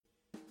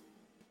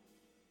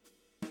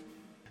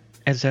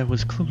As I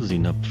was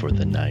closing up for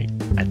the night,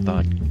 I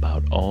thought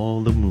about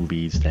all the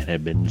movies that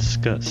had been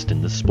discussed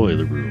in the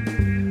spoiler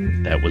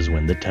room. That was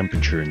when the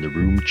temperature in the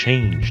room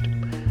changed.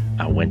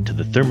 I went to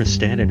the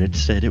thermostat and it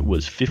said it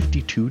was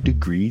 52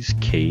 degrees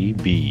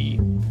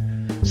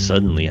KB.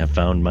 Suddenly I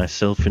found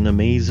myself in a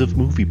maze of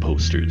movie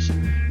posters.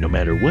 No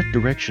matter what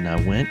direction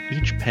I went,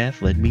 each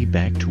path led me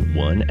back to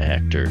one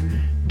actor,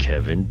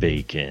 Kevin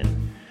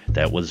Bacon.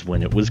 That was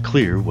when it was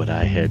clear what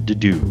I had to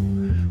do.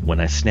 When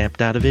I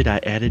snapped out of it, I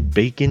added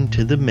Bacon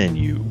to the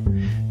menu.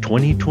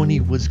 2020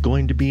 was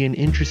going to be an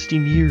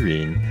interesting year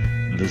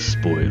in the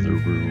spoiler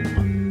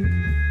room.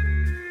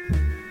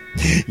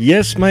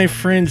 Yes, my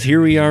friends,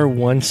 here we are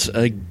once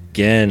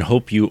again.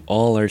 Hope you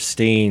all are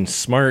staying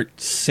smart,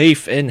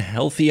 safe, and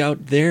healthy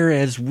out there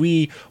as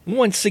we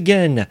once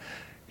again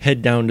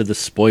head down to the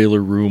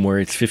spoiler room where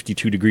it's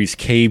 52 degrees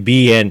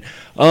KB. And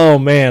oh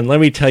man,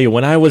 let me tell you,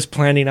 when I was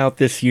planning out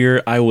this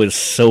year, I was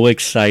so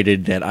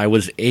excited that I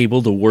was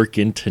able to work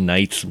in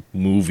tonight's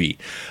movie.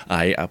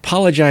 I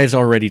apologize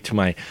already to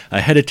my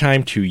ahead of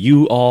time to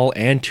you all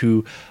and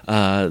to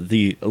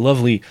the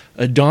lovely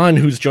Dawn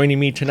who's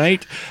joining me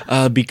tonight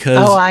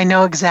because I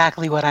know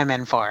exactly what I'm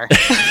in for.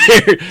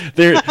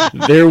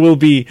 there will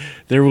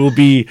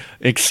be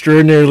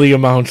extraordinary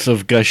amounts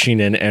of gushing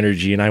and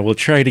energy, and I will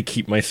try to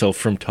keep myself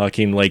from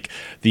talking like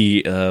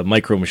the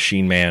Micro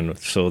Machine Man.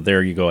 So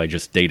there you go. I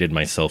just dated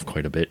myself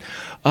quite a bit.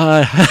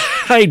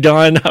 Hi,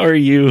 Dawn. How are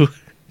you?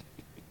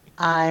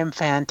 I'm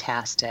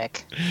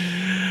fantastic.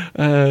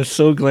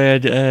 So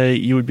glad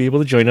you would be able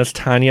to join us.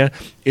 Tanya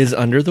is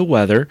under the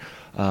weather.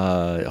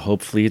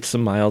 Hopefully it's a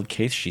mild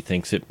case. She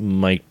thinks it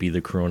might be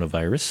the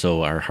coronavirus,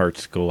 so our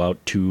hearts go out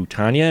to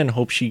Tanya and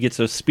hope she gets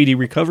a speedy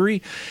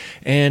recovery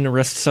and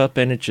rests up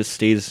and it just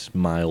stays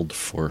mild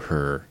for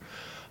her.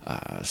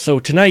 So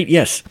tonight,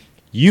 yes,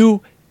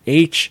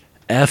 UHF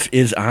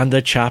is on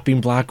the chopping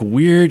block.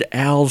 Weird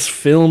Al's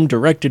film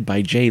directed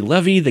by Jay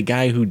Levy, the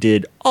guy who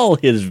did all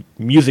his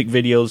music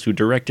videos, who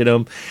directed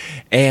them.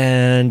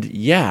 And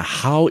yeah,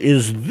 how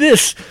is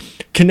this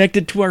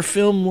connected to our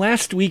film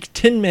last week,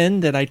 Tin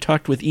Men, that I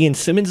talked with Ian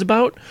Simmons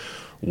about?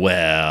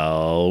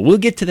 Well, we'll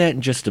get to that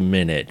in just a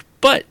minute.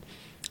 But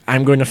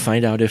I'm going to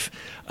find out if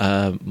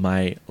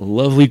my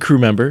lovely crew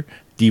member,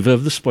 Diva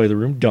of the Spoiler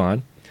Room,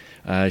 Dawn,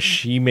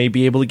 she may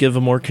be able to give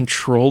a more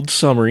controlled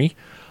summary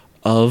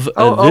of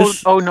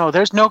this. Oh, no,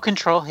 there's no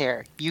control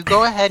here. You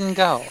go ahead and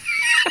go.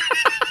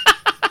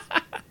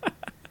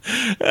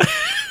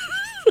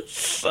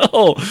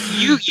 So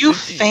you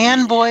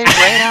fanboy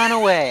right on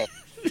away.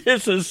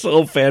 This is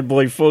so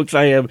fanboy, folks.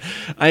 I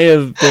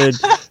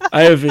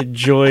have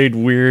enjoyed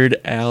Weird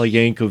Al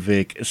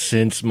Yankovic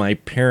since my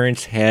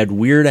parents had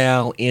Weird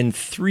Al in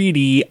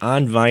 3D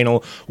on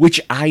vinyl, which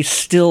I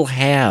still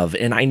have,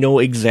 and I know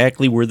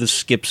exactly where the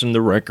skips in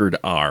the record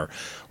are.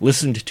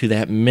 Listened to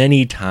that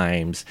many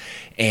times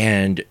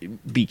and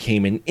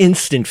became an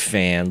instant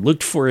fan,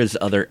 looked for his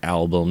other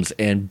albums,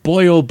 and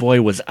boy oh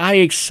boy was I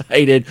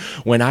excited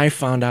when I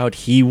found out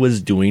he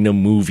was doing a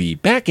movie.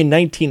 Back in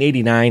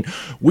 1989,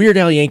 Weird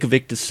Al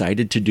Yankovic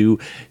decided to do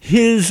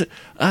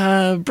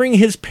bring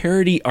his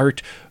parody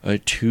art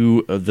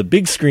to the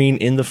big screen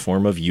in the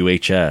form of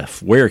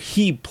UHF, where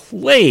he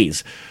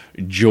plays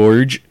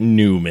George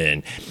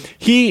Newman.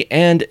 He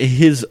and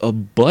his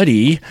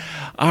buddy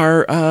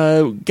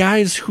are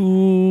guys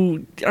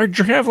who are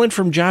traveling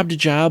from job to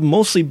job,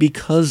 mostly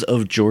because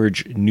of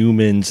George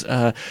Newman's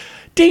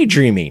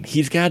daydreaming.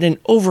 He's got an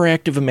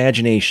overactive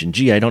imagination.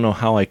 Gee, I don't know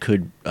how I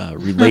could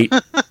relate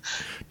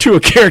to a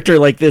character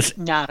like this.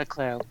 Not a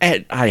clue.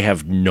 I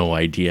have no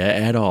idea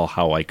at all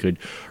how I could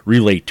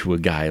relate to a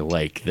guy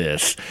like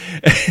this.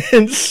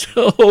 And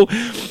so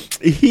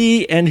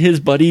he and his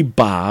buddy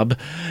Bob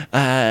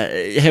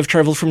have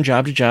traveled from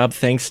job to job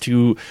thanks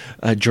to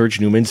George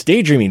Newman's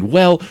daydreaming.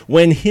 Well,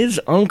 when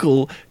his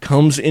uncle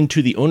comes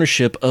into the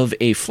ownership of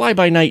a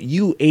fly-by-night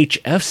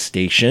UHF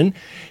station,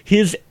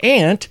 his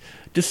aunt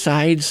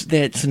decides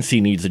that since he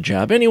needs a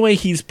job anyway,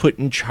 he's put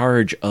in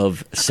charge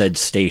of said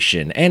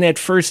station. And at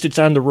first it's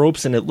on the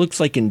ropes and it looks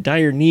like in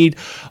dire need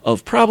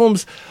of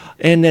problems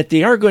and that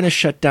they are going to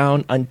shut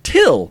down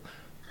until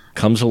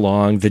comes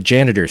along the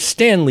janitor,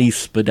 Stanley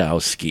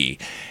Spadowski.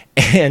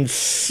 And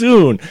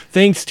soon,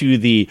 thanks to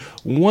the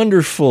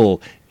wonderful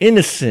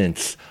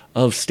innocence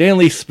of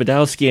Stanley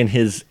Spadowski and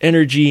his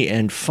energy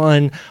and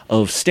fun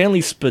of Stanley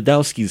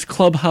Spadowski's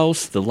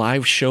Clubhouse, the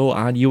live show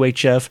on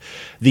UHF,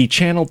 the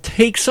channel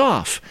takes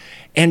off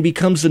and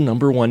becomes the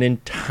number one in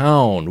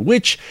town,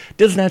 which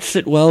does not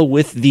sit well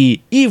with the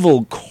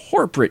evil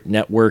corporate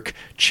network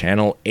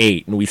Channel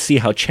 8. And we see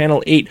how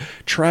Channel 8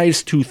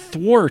 tries to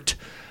thwart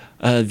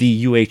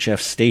the UHF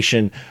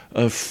station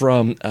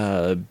from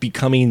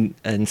becoming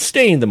and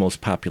staying the most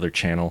popular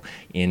channel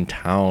in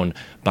town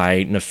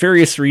by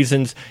nefarious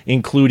reasons,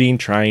 including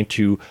trying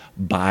to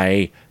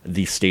buy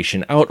the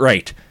station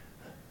outright.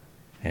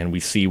 And we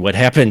see what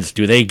happens.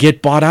 Do they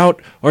get bought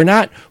out or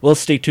not? Well,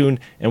 stay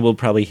tuned, and we'll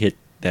probably hit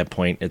that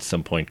point at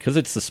some point, because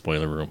it's the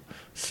spoiler room.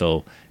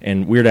 So,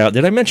 and Weird Al.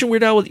 Did I mention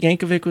Weird Al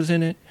Yankovic was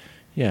in it?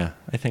 Yeah,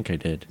 I think I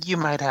did. You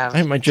might have.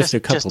 I might just a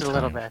couple Just a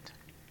little times.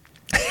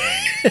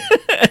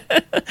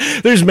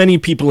 bit. There's many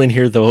people in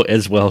here, though,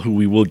 as well, who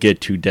we will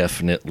get to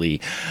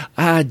definitely.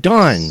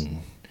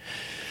 Dawn,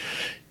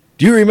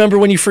 do you remember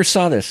when you first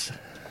saw this?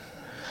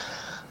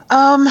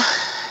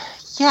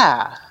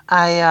 Yeah.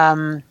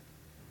 I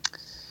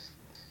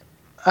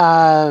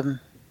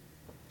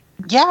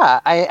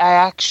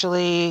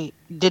actually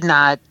did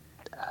not.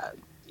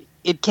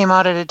 It came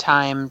out at a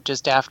time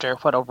just after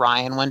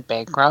Orion went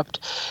bankrupt,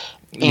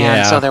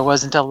 and so there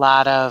wasn't a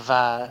lot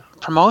of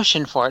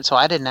promotion for it. So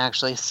I didn't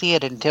actually see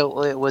it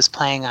until it was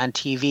playing on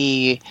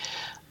TV,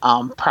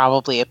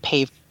 probably a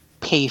pay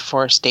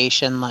for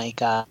station like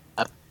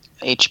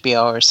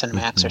HBO or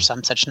Cinemax or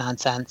some such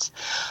nonsense.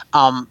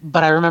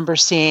 But I remember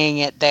seeing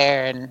it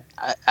there, and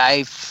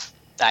I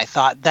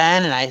thought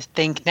then, and I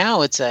think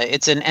now, it's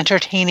an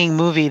entertaining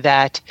movie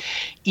that,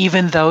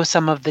 even though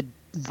some of the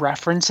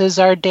references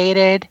are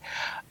dated,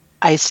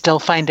 I still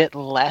find it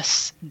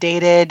less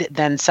dated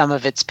than some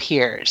of its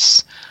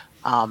peers,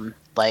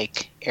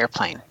 like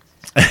Airplane.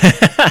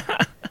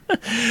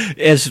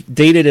 As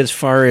dated as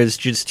far as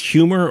just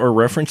humor or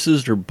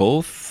references, or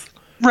both?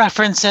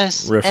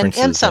 References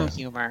and some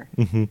humor.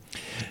 Mm-hmm.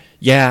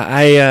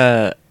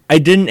 Yeah, I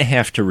didn't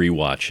have to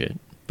rewatch it,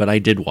 but I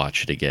did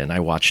watch it again. I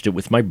watched it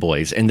with my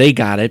boys, and they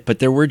got it, but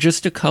there were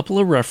just a couple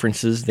of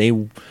references they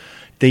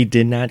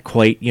did not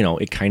quite,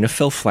 it kind of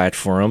fell flat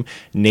for them,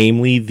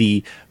 namely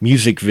the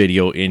music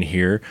video in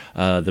here,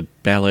 the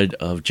Ballad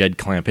of Jed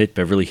Clampett,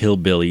 Beverly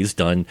Hillbillies,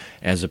 done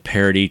as a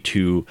parody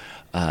to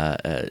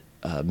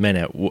Men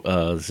at,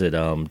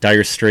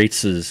 Dire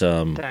Straits'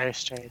 Dire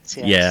Straits,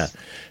 yes. Yeah,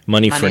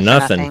 Money for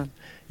Nothing.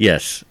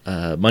 Yes,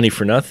 Money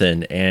for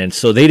Nothing. And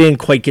so they didn't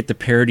quite get the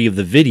parody of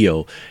the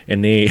video,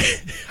 and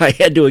I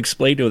had to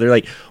explain to them, they're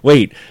like,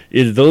 wait,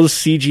 is those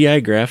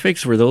CGI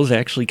graphics, were those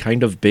actually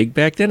kind of big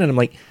back then? And I'm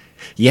like,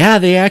 yeah,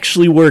 they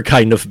actually were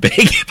kind of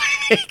big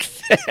back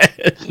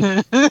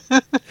then.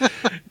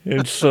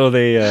 And so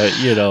they,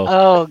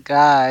 Oh,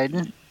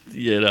 God.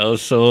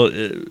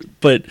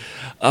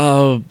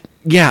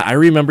 Yeah, I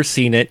remember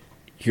seeing it.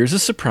 Here's a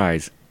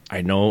surprise. I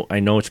know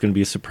it's going to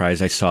be a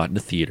surprise. I saw it in the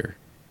theater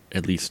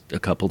at least a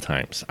couple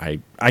times. I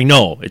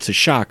know it's a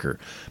shocker,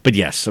 but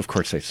yes, of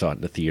course I saw it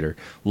in the theater.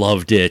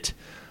 Loved it.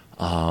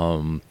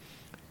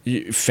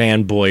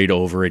 Fanboyed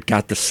over it.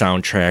 Got the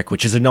soundtrack,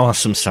 which is an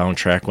awesome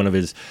soundtrack. One of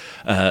his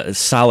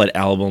solid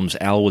albums.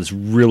 Al was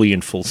really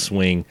in full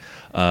swing.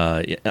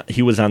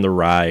 He was on the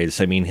rise.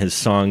 I mean, his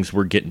songs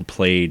were getting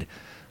played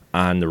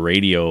on the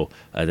radio.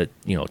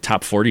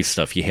 Top 40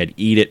 stuff. You had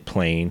Eat It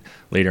playing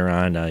later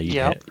on.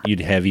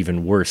 You'd have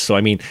even worse. So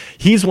I mean,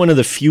 he's one of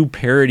the few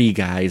parody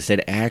guys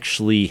that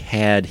actually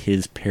had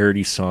his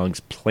parody songs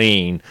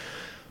playing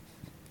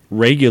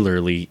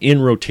regularly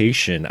in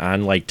rotation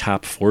on like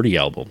top 40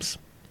 albums.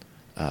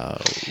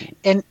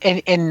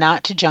 And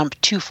not to jump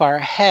too far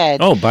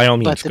ahead. Oh, by all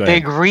means,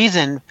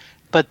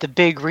 but the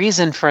big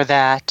reason for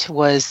that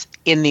was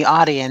in the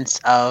audience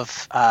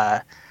of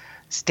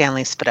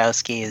Stanley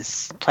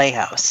Spadowski's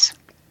Playhouse.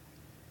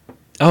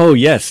 Oh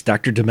yes,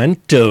 Dr.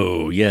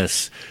 Demento.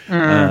 Yes.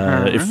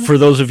 Mm-hmm. For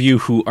those of you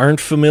who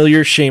aren't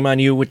familiar, shame on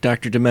you with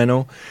Dr.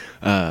 Demento.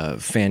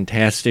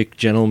 Fantastic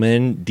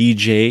gentleman,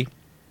 DJ,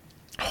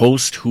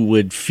 host who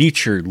would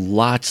feature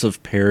lots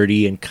of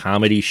parody and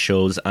comedy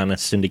shows on a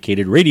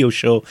syndicated radio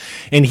show,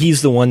 and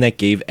he's the one that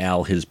gave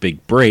Al his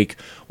big break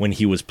when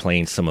he was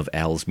playing some of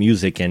Al's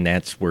music, and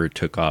that's where it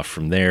took off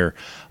from there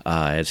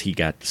as he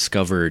got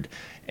discovered,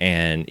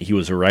 and he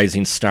was a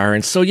rising star.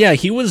 And so yeah,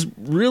 he was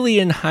really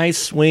in high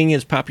swing,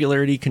 his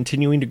popularity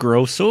continuing to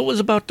grow, so it was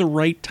about the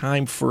right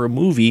time for a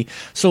movie.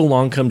 So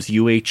along comes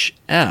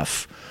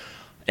UHF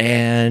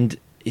and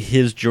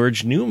his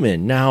George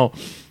Newman. Now,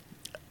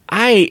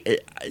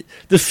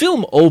 the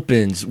film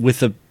opens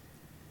with a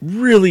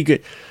really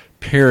good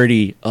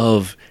parody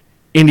of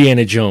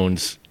Indiana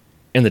Jones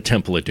and the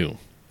Temple of Doom.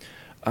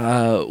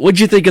 What'd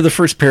you think of the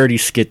first parody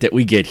skit that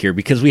we get here?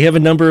 Because we have a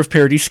number of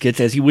parody skits,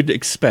 as you would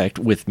expect,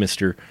 with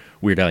Mr.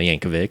 Weird Al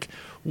Yankovic.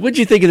 What'd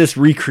you think of this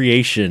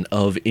recreation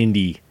of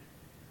Indy?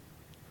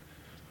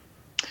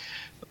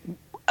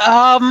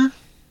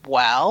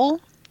 Well,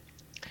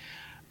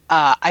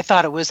 I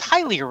thought it was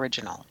highly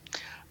original.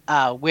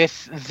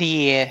 With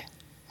the...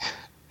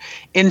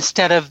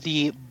 Instead of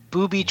the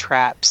booby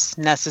traps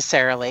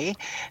necessarily,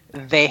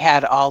 they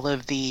had all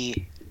of the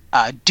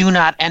do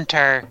not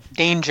enter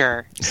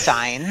danger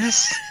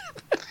signs.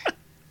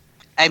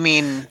 I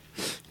mean...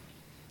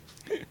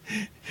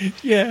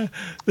 Yeah,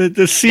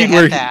 the scene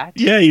where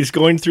he's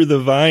going through the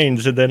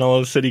vines, and then all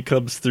of a sudden he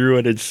comes through,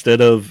 and instead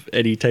of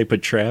any type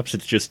of traps,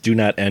 it's just do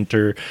not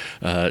enter,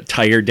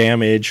 tire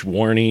damage,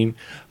 warning,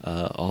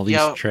 all these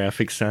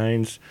traffic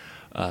signs.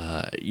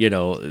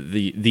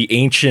 The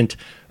ancient...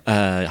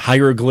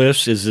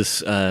 hieroglyphs is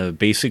this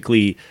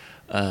basically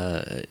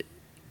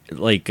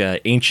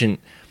ancient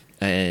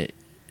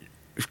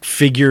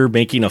figure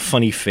making a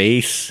funny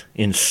face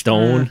in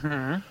stone.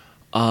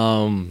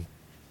 Mm-hmm.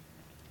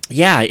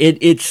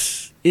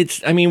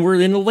 It's I mean,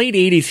 we're in the late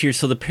 80s here,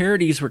 so the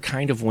parodies were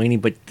kind of waning,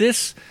 but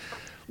this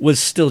was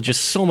still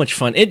just so much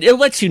fun. It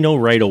lets you know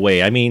right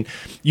away. I mean,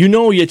 you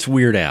know it's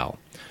Weird Al.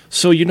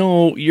 So, you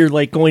know, you're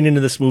like going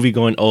into this movie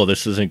going, oh,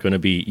 this isn't going to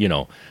be, you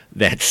know,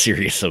 that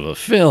serious of a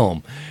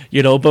film,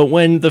 you know. But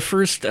when the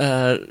first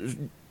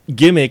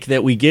gimmick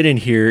that we get in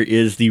here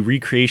is the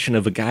recreation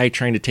of a guy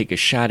trying to take a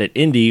shot at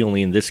Indy,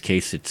 only in this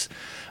case it's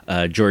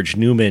George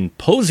Newman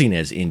posing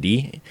as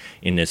Indy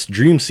in this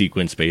dream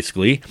sequence,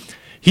 basically.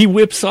 He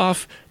whips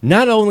off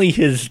not only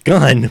his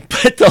gun,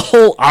 but the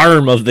whole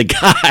arm of the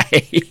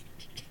guy.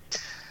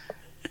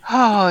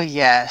 Oh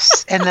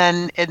yes,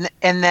 and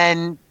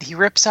then he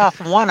rips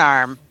off one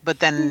arm, but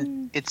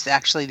then it's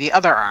actually the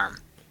other arm.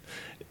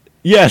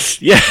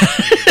 Yes, yeah.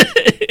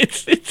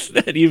 it's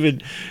not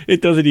even.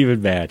 It doesn't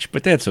even match,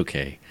 but that's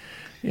okay.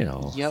 You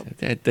know, yep.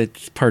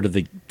 That's part of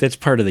the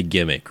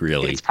gimmick,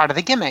 really. It's part of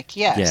the gimmick,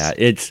 yes. Yeah,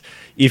 it's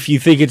if you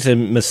think it's a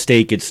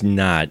mistake, it's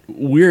not.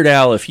 Weird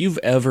Al, if you've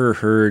ever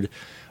heard,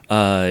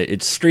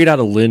 it's straight out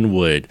of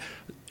Linwood.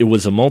 It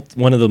was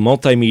one of the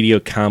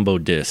multimedia combo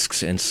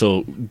discs, and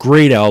so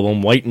great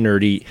album, White and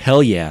Nerdy,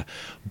 hell yeah.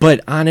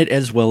 But on it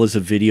as well as a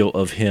video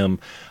of him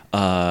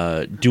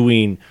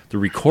doing the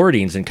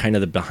recordings and kind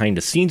of the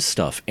behind-the-scenes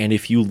stuff. And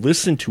if you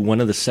listen to one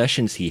of the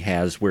sessions he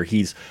has where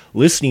he's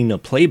listening to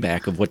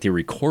playback of what they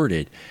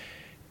recorded,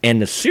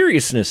 and the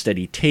seriousness that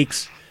he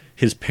takes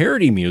his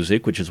parody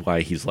music, which is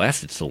why he's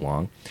lasted so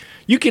long,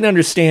 you can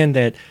understand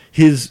that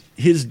his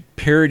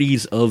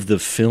parodies of the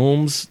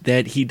films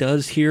that he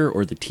does here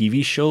or the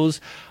TV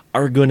shows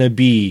are going to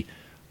be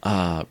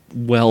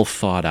well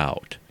thought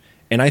out.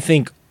 And I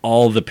think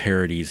all the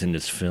parodies in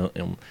this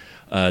film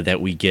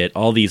that we get,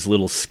 all these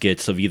little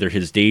skits of either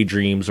his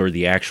daydreams or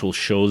the actual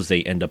shows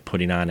they end up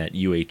putting on at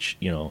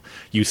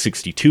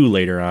U62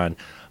 later on,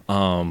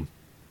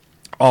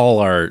 all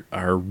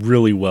are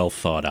really well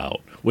thought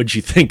out. What'd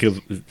you think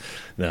of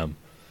them?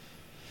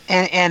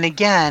 And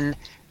again,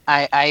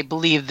 I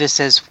believe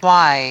this is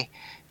why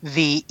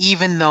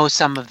even though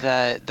some of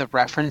the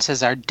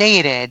references are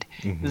dated,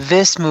 mm-hmm.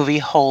 this movie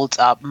holds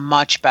up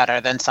much better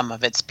than some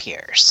of its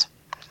peers.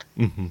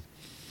 Mm-hmm.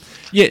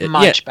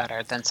 Much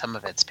better than some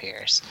of its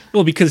peers.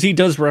 Well, because he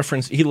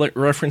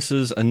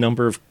references a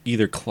number of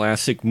either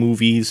classic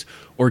movies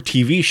or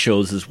TV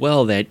shows as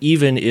well that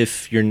even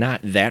if you're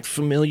not that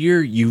familiar,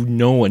 you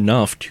know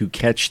enough to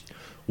catch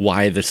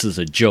why this is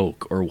a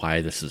joke or why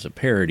this is a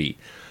parody.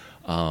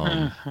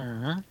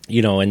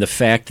 You know, and the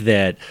fact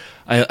that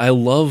I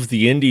love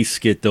the Indy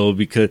skit though,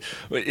 because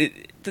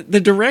the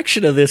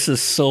direction of this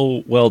is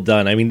so well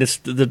done. I mean,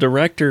 the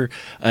director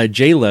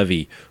Jay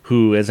Levy,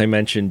 who, as I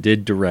mentioned,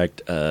 did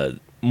direct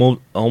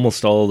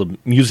almost all the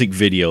music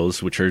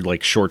videos, which are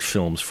like short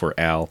films for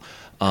Al.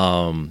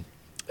 You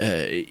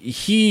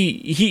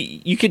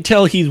can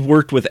tell he's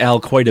worked with Al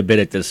quite a bit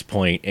at this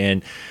point,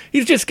 and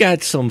he's just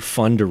got some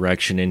fun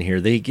direction in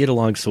here. They get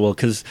along so well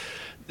because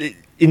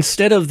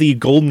instead of the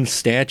golden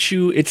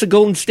statue, it's a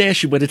golden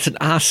statue, but it's an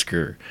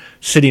Oscar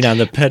sitting on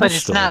the pedestal. But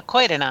it's not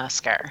quite an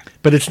Oscar.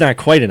 But it's not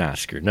quite an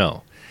Oscar.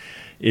 No,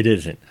 it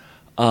isn't.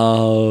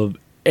 And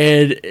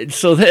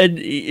so then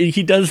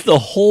he does the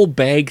whole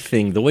bag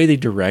thing. The way they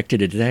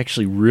directed it is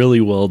actually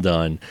really well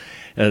done.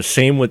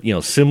 Same with,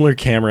 similar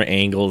camera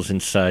angles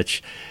and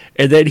such.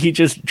 And then he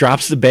just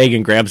drops the bag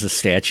and grabs the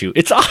statue.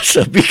 It's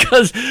awesome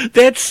because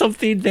that's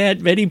something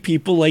that many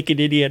people like in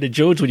Indiana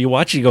Jones, when you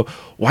watch it, you go,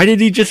 why did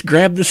he just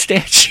grab the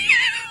statue?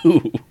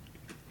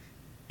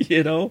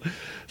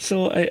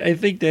 So I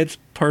think that's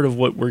part of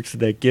what works in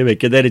that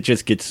gimmick. And then it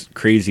just gets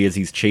crazy as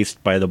he's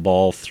chased by the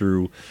ball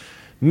through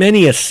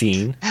many a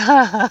scene.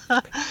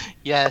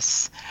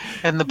 Yes.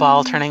 And the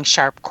ball turning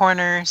sharp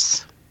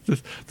corners.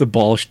 The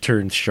ball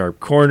turns sharp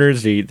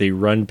corners. They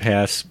run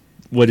past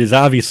what is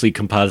obviously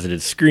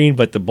composited screen,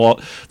 but the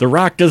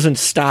rock doesn't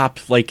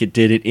stop like it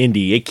did at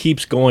Indy. It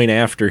keeps going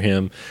after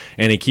him,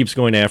 and it keeps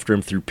going after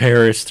him through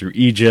Paris, through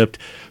Egypt,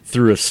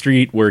 through a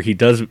street where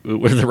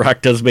the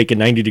rock does make a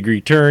 90-degree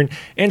turn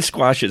and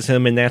squashes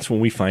him, and that's when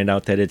we find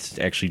out that it's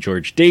actually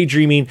George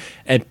daydreaming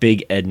at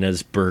Big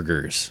Edna's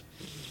Burgers.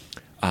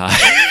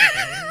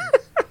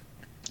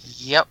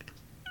 Yep.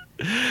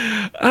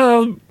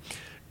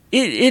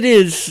 It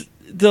is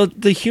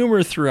the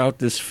humor throughout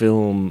this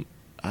film.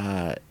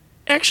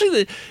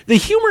 Actually, the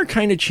humor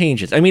kind of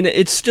changes. I mean,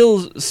 it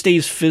still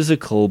stays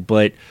physical,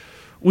 but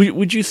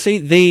would you say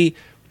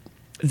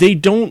they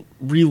don't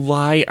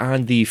rely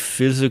on the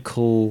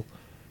physical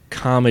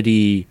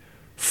comedy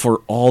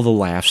for all the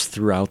laughs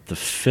throughout the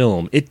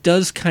film? It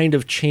does kind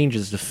of change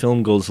as the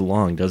film goes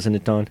along, doesn't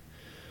it, Don?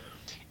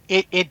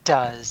 It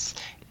does,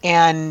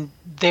 and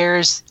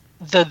there's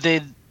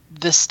the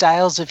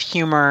styles of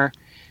humor.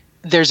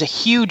 There's a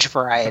huge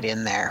variety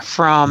in there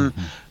from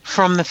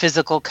the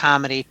physical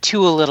comedy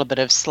to a little bit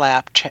of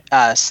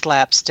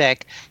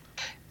slapstick,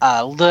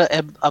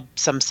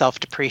 some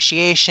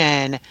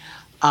self-depreciation.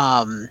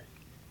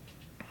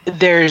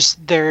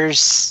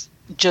 There's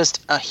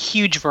just a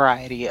huge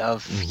variety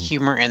of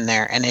humor in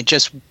there, and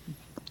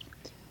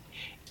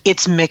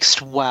it's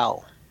mixed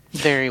well,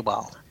 very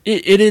well.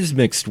 It is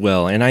mixed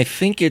well, and I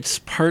think it's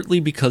partly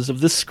because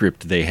of the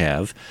script they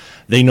have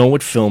They know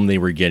what film they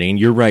were getting.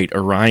 You're right.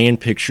 Orion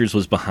Pictures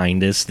was behind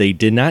this. They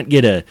did not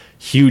get a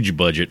huge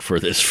budget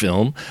for this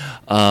film,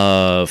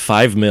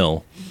 $5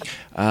 million.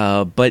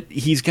 But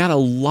he's got a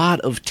lot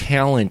of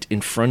talent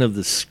in front of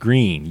the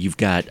screen. You've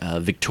got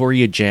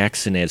Victoria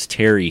Jackson as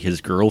Terry,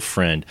 his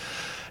girlfriend.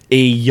 A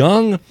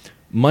young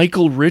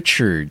Michael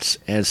Richards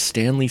as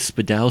Stanley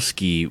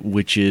Spadowski,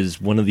 which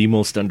is one of the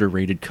most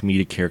underrated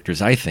comedic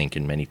characters, I think,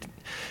 in many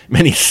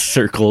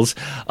circles.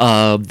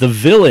 The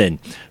villain,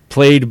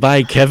 played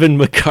by Kevin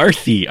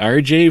McCarthy,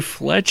 R.J.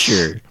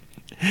 Fletcher.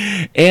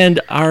 And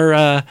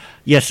our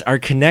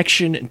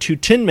connection to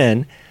Tin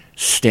Men,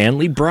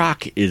 Stanley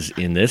Brock, is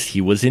in this. He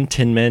was in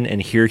Tin Men,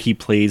 and here he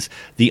plays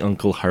the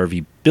Uncle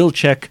Harvey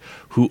Bilchek,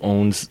 who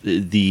owns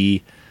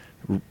the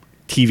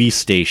TV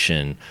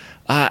station.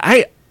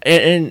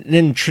 And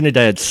then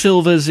Trinidad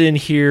Silva's in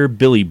here,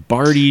 Billy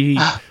Barty.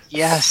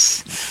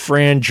 Yes.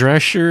 Fran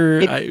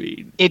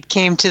Drescher. It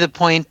came to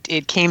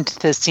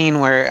the scene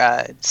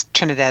where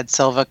Trinidad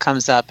Silva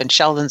comes up and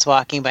Sheldon's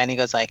walking by and he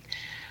goes like,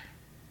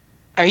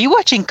 "Are you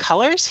watching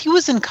Colors? He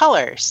was in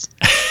Colors."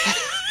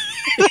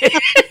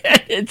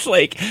 It's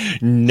like,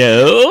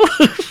 no.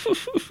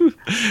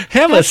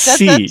 Have a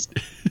seat.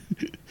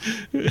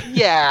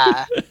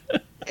 Yeah.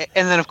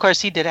 And then, of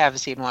course, he did have a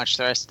seat and watch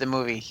the rest of the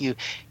movie. He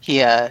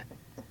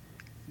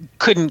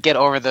couldn't get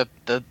over the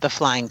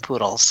flying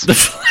poodles. The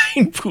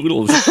flying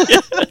poodles,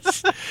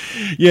 yes.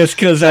 Yes,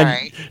 because on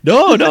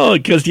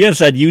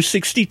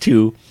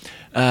U62,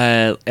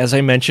 as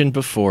I mentioned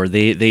before,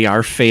 they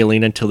are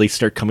failing until they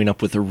start coming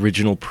up with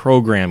original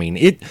programming.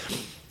 It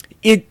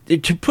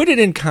to put it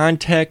in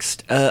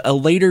context, a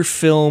later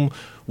film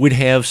would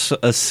have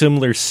a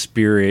similar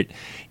spirit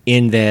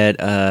in that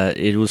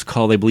it was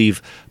called, I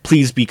believe,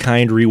 Please Be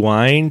Kind,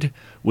 Rewind,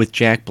 with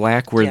Jack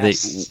Black, where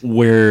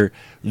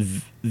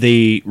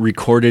they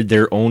recorded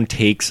their own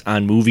takes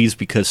on movies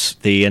because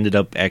they ended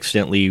up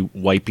accidentally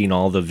wiping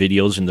all the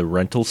videos in the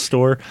rental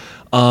store.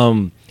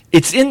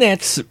 It's in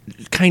that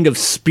kind of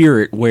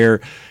spirit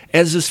where,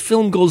 as this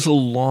film goes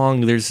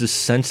along, there's this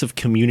sense of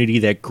community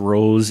that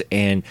grows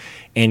and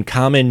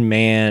common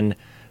man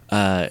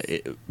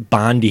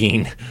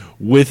bonding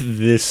with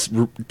this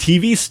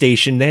TV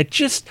station that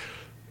just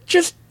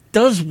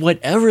does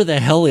whatever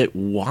the hell it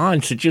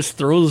wants. It just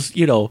throws,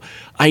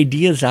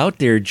 ideas out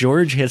there.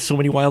 George has so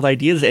many wild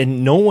ideas,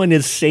 and no one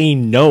is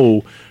saying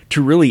no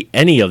to really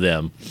any of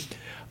them.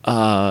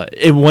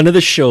 And one of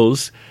the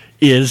shows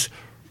is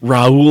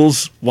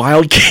Raoul's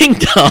Wild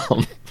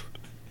Kingdom.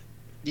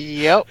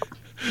 Yep.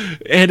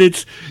 And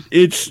it's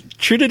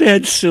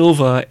Trinidad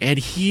Silva, and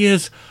he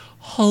is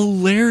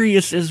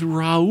hilarious as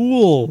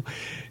Raoul.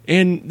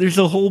 And there's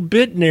a whole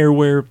bit in there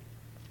where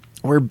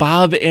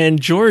Bob and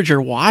George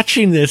are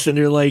watching this, and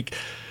they're like,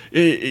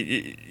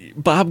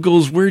 Bob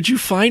goes, "Where'd you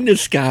find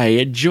this guy?"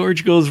 And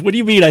George goes, "What do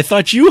you mean? I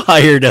thought you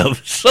hired him."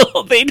 So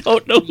they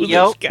don't know who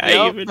this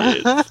guy even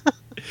is.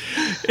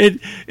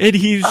 and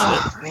he's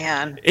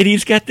man. And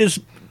he's got this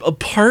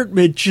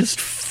apartment just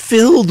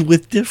filled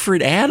with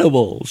different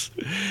animals,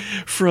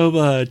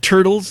 from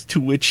turtles,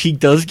 to which he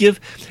does give,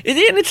 and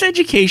it's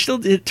educational.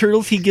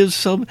 Turtles, he gives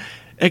some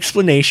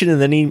explanation,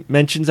 and then he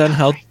mentions on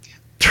how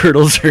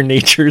turtles are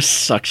nature's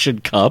suction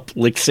cup,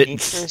 licks it,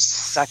 nature's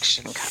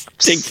suction cups,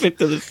 takes it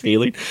to the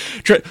ceiling.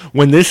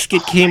 When this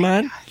skit came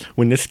on,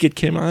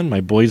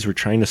 my boys were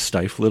trying to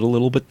stifle it a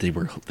little bit. They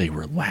were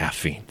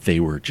laughing.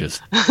 They were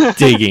just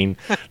digging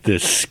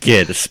this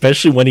skit,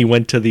 especially when he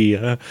went to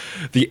the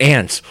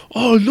ants.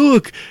 "Oh,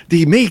 look,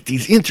 they make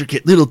these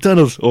intricate little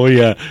tunnels. Oh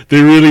yeah,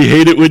 they really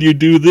hate it when you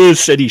do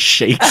this." And he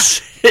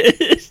shakes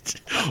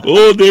it.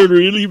 "Oh, they're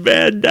really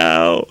bad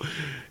now."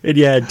 And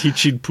yeah,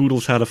 teaching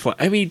poodles how to fly.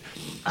 I mean,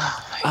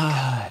 oh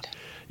my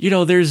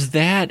God. There's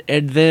that,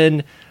 and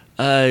then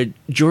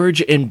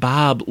George and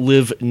Bob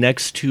live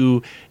next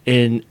to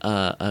a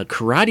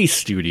karate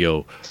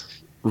studio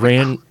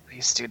ran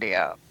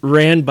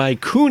by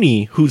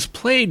Cooney, who's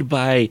played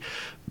by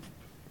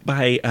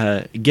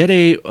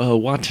Gede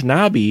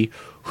Watanabe,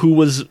 who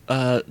was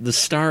the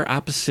star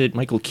opposite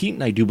Michael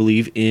Keaton, I do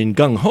believe, in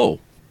Gung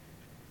Ho.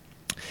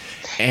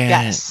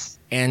 Yes.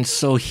 And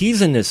so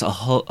he's in this,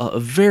 a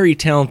very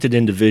talented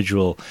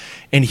individual,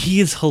 and he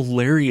is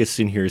hilarious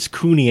in here as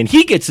Cooney, and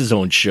he gets his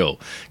own show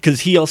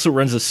because he also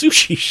runs a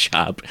sushi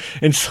shop,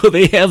 and so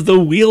they have the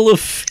Wheel of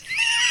Fish.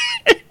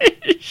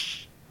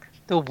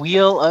 The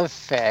Wheel of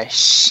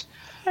Fish.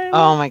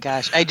 Oh my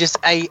gosh!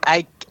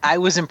 I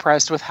was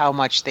impressed with how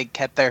much they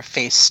kept their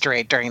face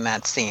straight during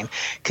that scene,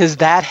 because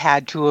that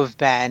had to have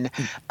been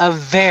a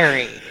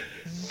very,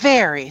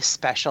 very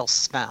special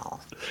smell.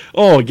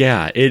 Oh,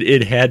 yeah,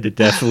 it had to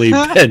definitely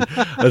been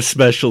a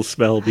special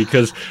smell,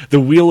 because the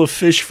Wheel of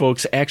Fish,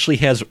 folks, actually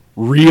has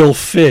real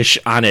fish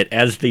on it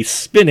as they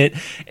spin it,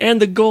 and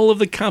the goal of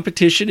the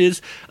competition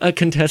is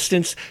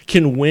contestants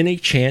can win a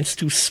chance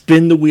to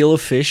spin the Wheel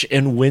of Fish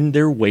and win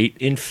their weight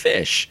in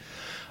fish.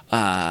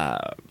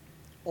 Or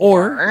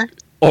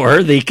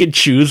they could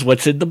choose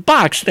what's in the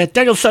box that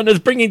Daniel-san is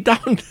bringing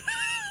down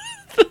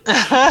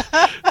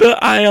the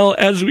aisle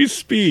as we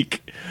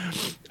speak.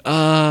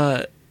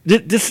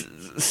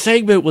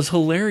 segment was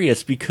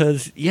hilarious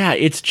because, yeah,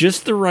 it's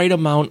just the right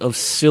amount of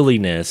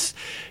silliness,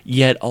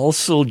 yet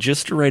also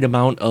just the right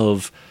amount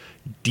of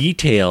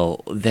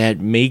detail that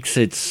makes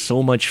it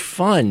so much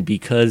fun.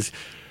 Because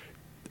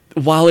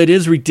while it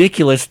is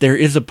ridiculous, there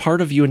is a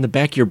part of you in the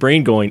back of your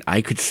brain going,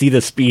 I could see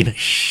this being a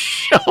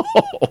show.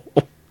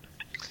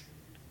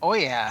 Oh,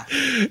 yeah.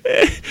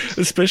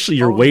 Especially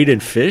your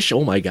weighted fish.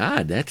 Oh, my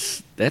God.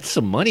 That's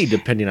some money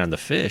depending on the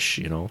fish,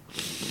 you know.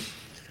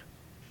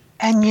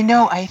 And, you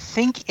know, I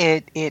think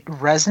it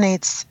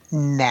resonates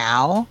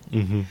now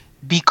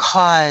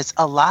because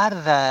a lot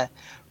of the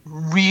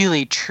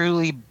really,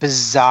 truly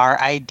bizarre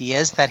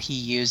ideas that he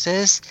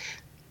uses,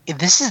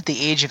 this is the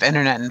age of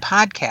internet and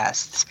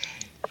podcasts.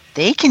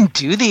 They can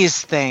do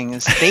these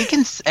things. They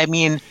can, I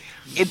mean,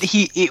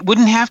 it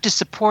wouldn't have to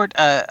support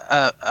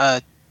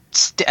a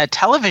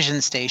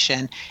television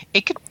station.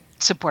 It could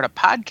support a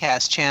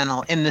podcast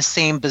channel in the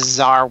same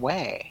bizarre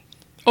way.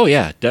 Oh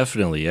yeah,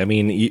 definitely. I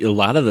mean, a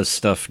lot of the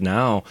stuff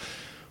now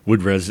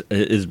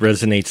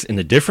resonates in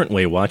a different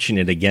way. Watching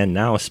it again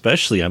now,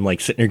 especially, I'm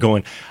like sitting there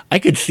going, I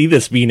could see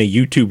this being a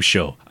YouTube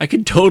show. I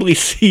could totally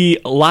see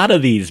a lot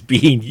of these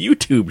being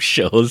YouTube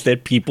shows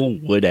that people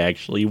would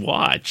actually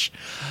watch.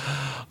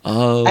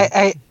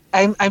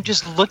 I'm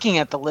just looking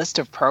at the list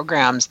of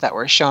programs that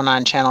were shown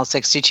on Channel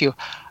 62.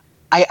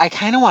 I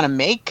kind of want to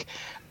make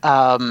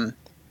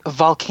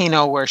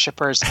Volcano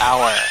Worshippers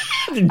Hour.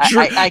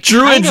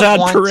 Druids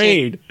on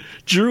Parade.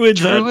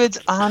 Druids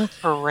on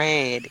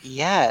Parade.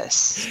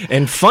 Yes.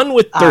 And Fun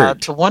with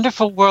Dirt. The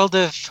wonderful world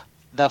of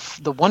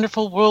the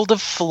wonderful world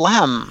of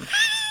phlegm.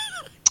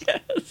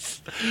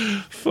 Yes.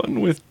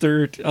 Fun with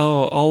Dirt.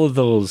 Oh, all of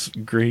those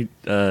great.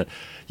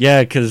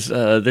 Yeah, because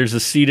there's a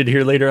seated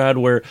here later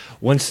on where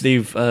once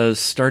they've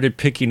started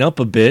picking up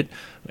a bit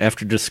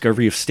after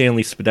discovery of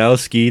Stanley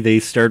Spadowski, they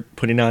start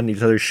putting on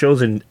these other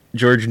shows, and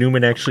George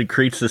Newman actually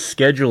creates a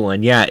schedule.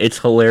 And yeah, it's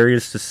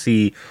hilarious to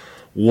see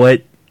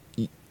what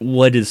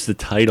is the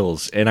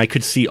titles, and I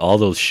could see all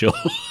those shows.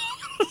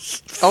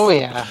 Oh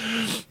yeah,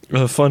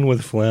 Fun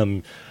with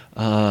Phlegm,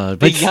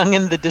 the Young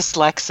and the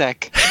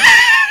Dyslexic.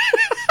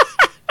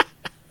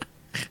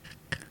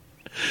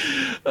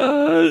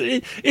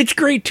 It's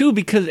great too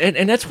because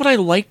and that's what I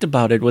liked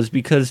about it was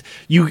because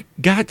you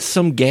got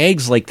some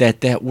gags like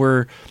that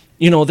were,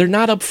 you know, they're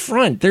not up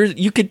front.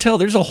 You could tell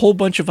there's a whole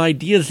bunch of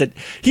ideas that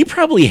he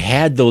probably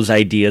had those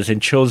ideas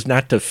and chose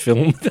not to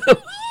film them.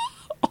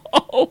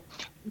 Oh.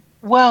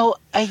 Well,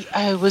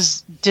 I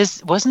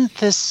wasn't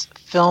this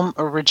film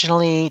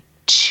originally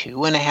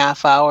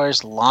 2.5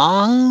 hours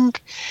long,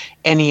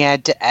 and he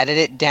had to edit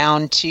it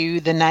down to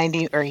the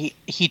 90, or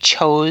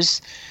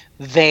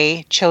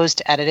they chose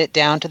to edit it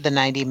down to the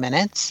 90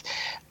 minutes.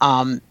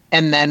 And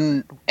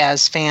then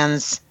as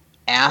fans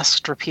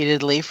asked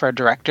repeatedly for a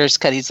director's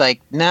cut, he's like,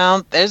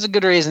 no, there's a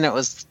good reason it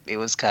was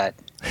cut.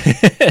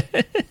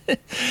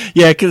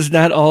 Yeah, because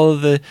not all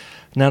of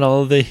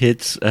the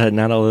hits,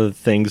 not all of the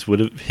things would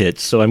have hit.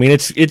 So I mean,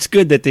 it's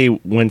good that they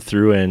went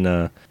through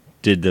and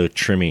did the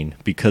trimming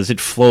because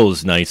it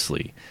flows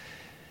nicely.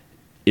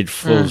 It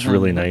flows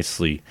really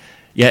nicely.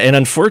 Yeah, and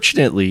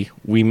unfortunately,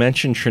 we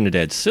mentioned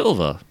Trinidad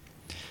Silva.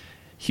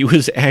 He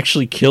was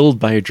actually killed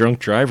by a drunk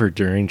driver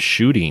during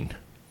shooting.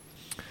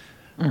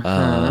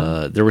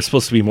 There were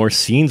supposed to be more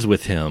scenes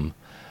with him.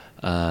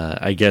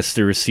 I guess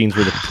there were scenes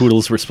where the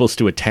poodles were supposed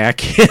to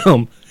attack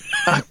him.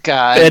 Oh,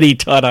 God. And he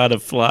taught how to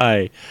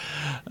fly.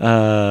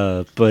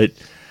 But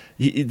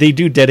they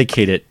do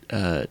dedicate it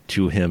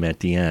to him at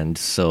the end.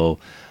 So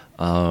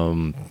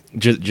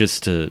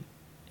just to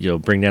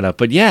bring that up.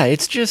 But yeah,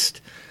 it's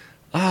just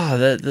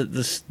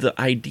the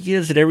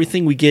ideas and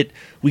everything. We get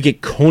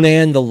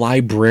Conan the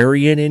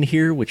Librarian in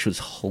here, which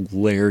was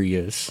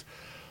hilarious.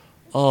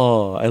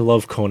 Oh, I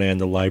love Conan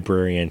the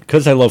Librarian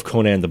because I love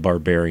Conan the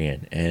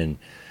Barbarian, and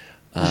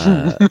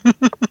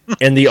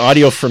and the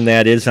audio from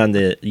that is on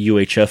the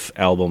UHF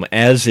album,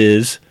 as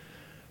is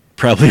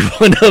probably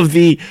one of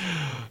the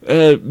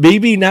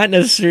maybe not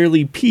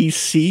necessarily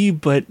PC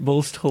but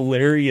most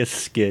hilarious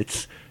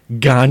skits,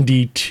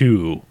 Gandhi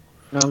 2.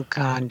 Oh,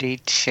 Gandhi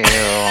 2.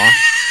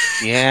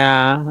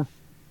 Yeah.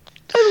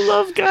 I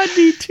love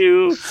Gandhi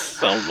 2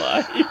 so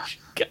much.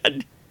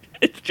 God,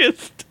 it's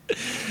just...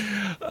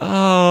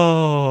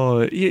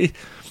 Oh.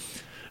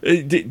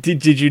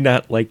 Did you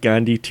not like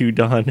Gandhi 2,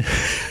 Don?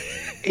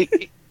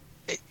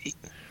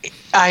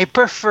 I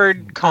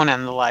preferred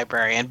Conan the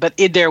Librarian, but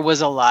there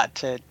was a lot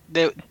to...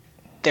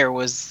 There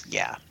was,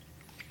 yeah.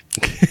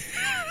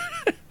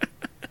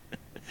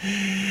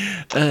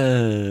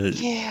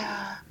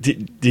 Yeah.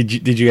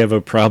 Did you have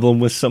a problem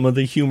with some of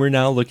the humor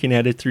now, looking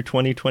at it through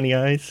 2020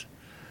 eyes?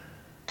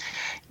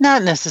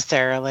 Not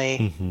necessarily.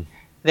 Mm-hmm.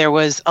 There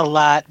was a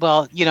lot.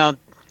 Well,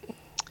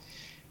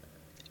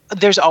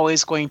 there's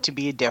always going to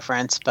be a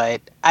difference, but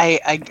I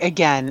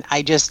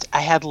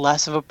had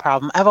less of a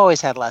problem. I've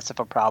always had less of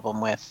a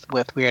problem with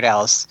Weird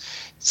Al's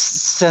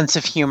sense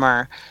of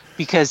humor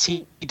because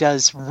he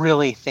does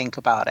really think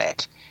about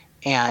it,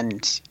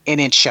 and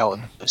it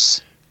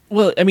shows.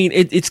 Well, I mean,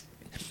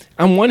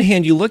 on one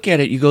hand, you look at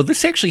it, you go,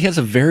 this actually has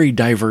a very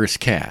diverse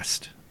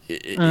cast.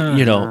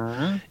 You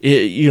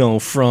know,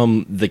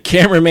 from the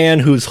cameraman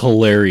who's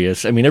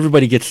hilarious. I mean,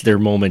 everybody gets their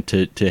moment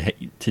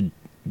to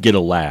get a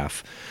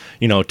laugh.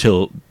 You know,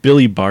 till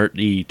Billy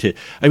Barty.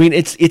 I mean,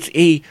 it's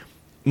a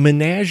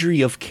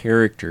menagerie of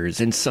characters,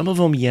 and some of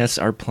them, yes,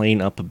 are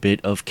playing up a bit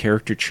of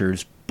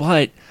caricatures,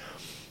 but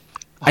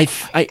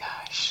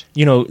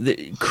you know,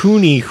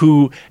 Cooney,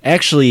 who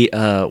actually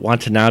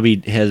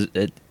Watanabe has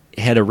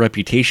had a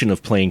reputation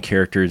of playing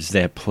characters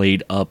that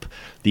played up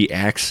the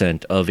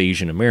accent of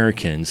Asian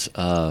Americans.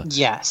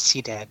 Yes,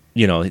 he did.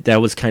 You know,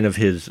 that was kind of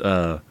his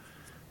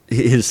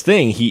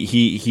thing.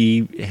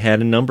 He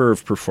had a number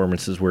of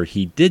performances where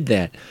he did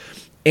that.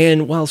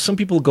 And while some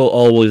people go,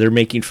 oh, well, they're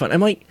making fun,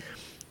 I'm like,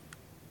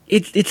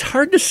 it's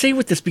hard to say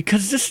with this,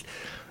 because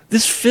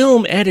this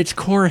film at its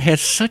core has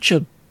such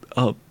a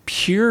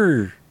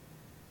pure,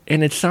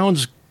 and it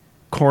sounds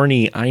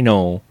corny, I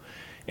know,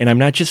 and I'm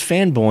not just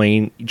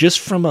fanboying, just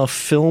from a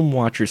film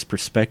watcher's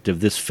perspective,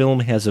 this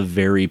film has a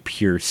very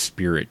pure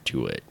spirit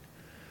to it,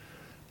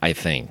 I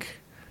think.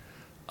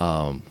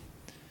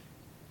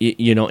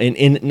 You know,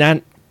 and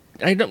not,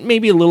 I don't,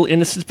 maybe a little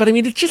innocence, but I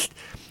mean,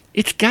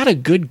 it's got a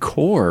good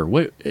core.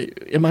 What,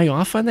 am I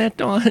off on that,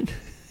 Dawn?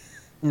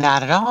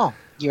 Not at all.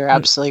 You're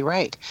absolutely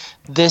right.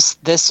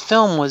 This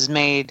film was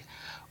made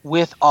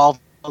with all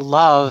the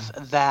love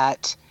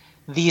that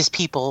these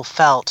people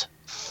felt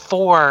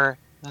for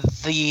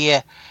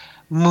the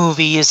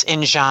movies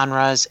and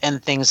genres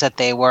and things that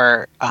they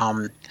were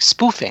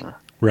spoofing,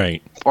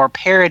 right, or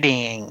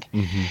parodying.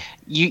 Mm-hmm.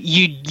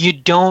 You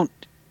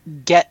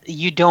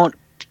don't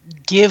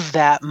give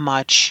that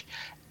much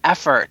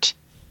effort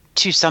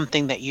to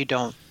something that you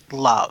don't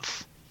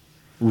love,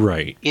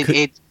 right?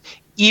 It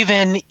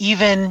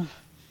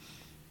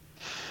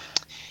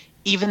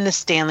even the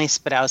Stanley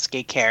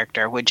Spadowski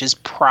character, which is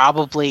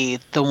probably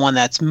the one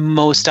that's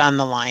most on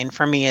the line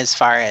for me, as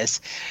far as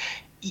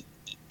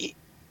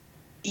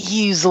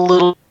he's a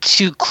little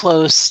too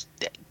close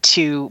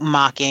to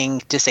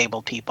mocking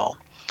disabled people.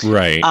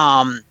 Right.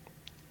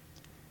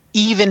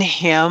 Even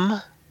him,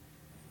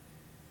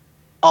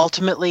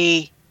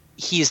 ultimately,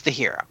 he's the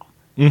hero.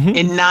 Mm-hmm.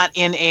 And not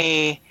in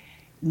a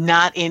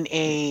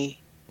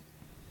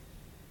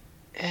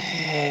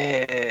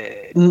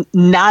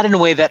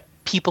way that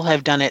people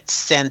have done it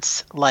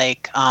since,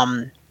 like,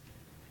 I'm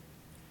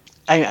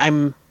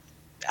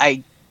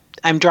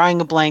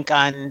drawing a blank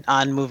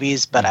on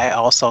movies, but I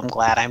also am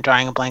glad I'm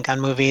drawing a blank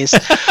on movies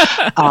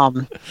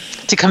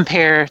to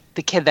compare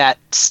that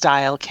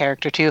style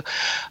character to.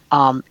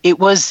 It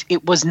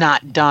was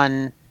not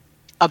done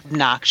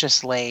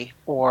obnoxiously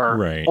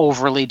or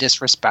overly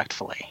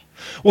disrespectfully.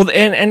 Well,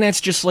 and that's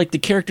just like the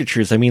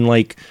caricatures. I mean,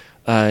 like,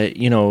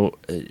 you know,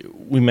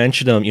 we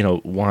mentioned them, you know,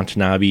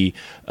 Watanabe,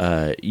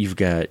 you've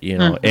got, you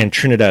know, and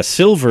Trinidad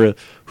Silva,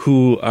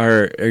 who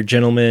are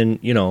gentlemen,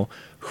 you know,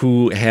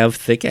 who have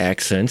thick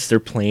accents. They're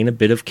playing a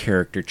bit of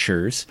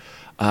caricatures.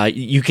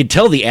 You can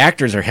tell the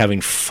actors are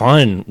having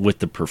fun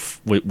with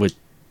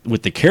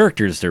with the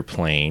characters they're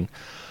playing.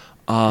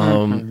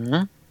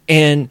 And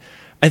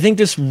I think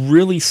this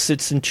really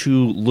sits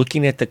into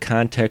looking at the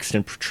context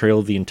and portrayal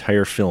of the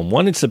entire film.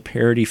 One, it's a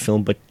parody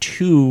film, but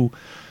two,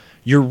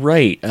 you're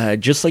right.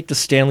 Just like the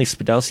Stanley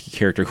Spadowski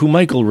character, who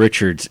Michael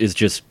Richards is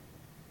just,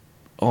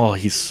 oh,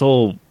 he's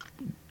so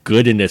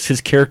good in this.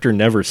 His character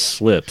never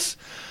slips.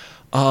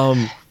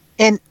 And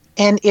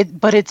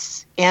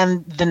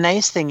the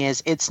nice thing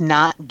is, it's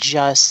not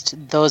just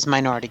those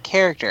minority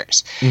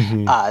characters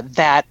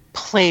that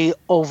play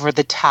over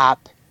the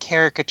top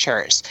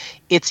caricatures.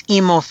 It's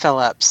Emo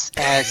Phillips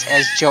as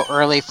Joe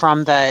Early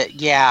from the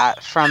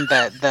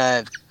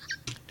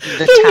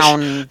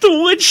town, the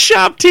wood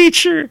shop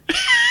teacher.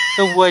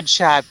 The wood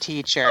shop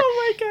teacher.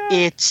 Oh my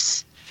god!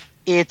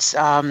 It's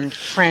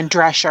Fran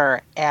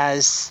Drescher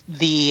as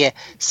the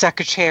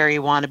secretary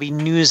wannabe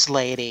news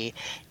lady.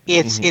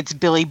 It's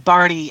Billy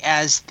Barty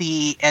as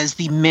the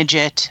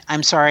midget.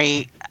 I'm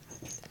sorry,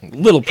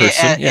 little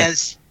person.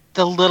 As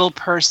the little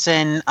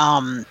person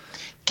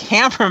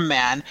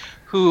cameraman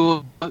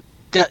who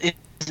isn't,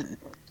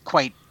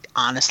 quite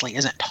honestly,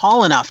 isn't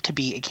tall enough to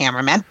be a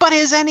cameraman, but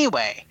is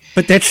anyway.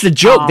 But that's the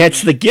joke.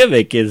 That's the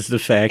gimmick, is the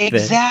fact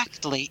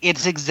exactly.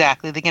 It's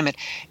exactly the gimmick.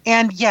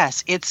 And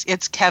yes,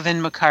 it's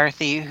Kevin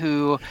McCarthy,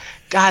 who,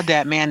 God,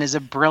 that man is a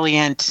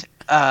brilliant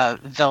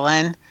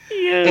villain.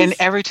 Yes. And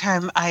every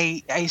time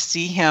I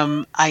see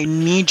him, I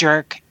knee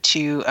jerk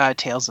to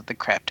Tales of the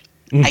Crypt.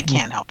 I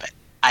can't help it.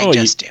 I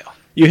just do.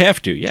 You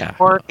have to, yeah.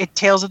 Or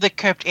Tales of the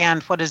Crypt,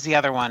 and what is the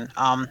other one?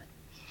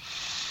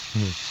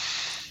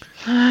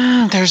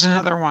 There's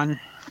another one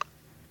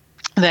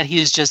that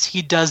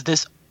he does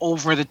this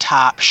over the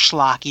top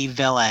schlocky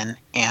villain,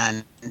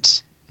 and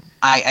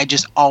I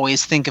just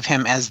always think of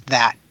him as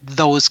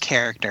those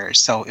characters.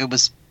 So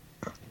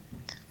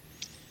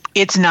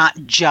it's not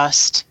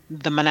just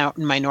the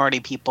minority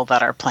people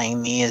that are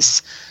playing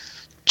these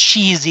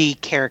cheesy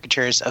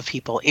caricatures of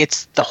people.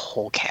 It's the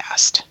whole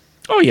cast.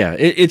 Oh yeah,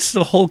 it's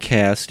the whole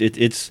cast.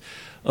 It's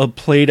a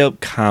played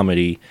up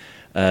comedy.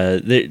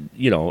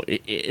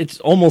 It's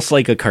almost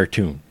like a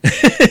cartoon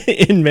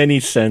in many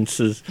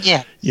senses.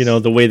 Yeah.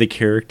 The way the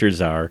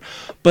characters are.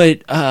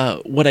 But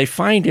what I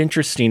find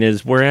interesting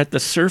is where at the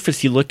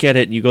surface you look at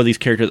it and you go, these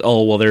characters,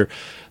 oh well,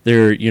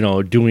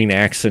 they're doing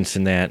accents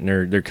and that,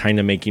 and they're kind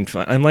of making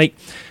fun. I'm like,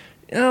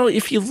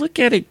 if you look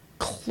at it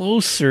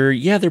closer,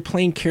 yeah, they're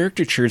playing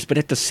caricatures, but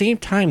at the same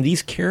time,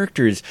 these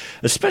characters,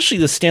 especially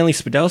the Stanley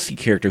Spadowski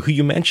character, who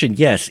you mentioned,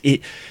 yes,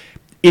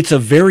 it's a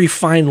very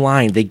fine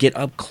line. They get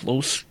up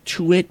close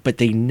to it, but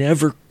they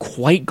never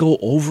quite go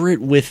over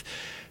it with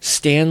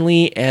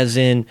Stanley, as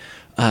in,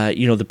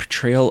 the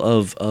portrayal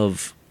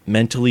of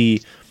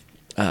mentally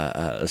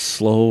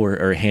slow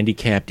or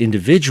handicapped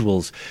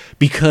individuals,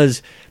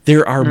 because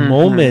there are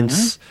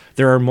moments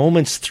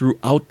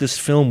throughout this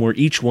film where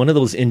each one of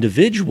those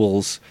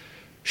individuals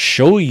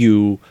show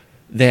you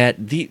that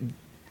they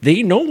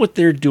know what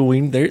they're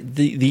doing.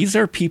 These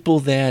are people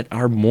that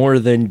are more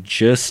than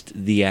just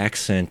the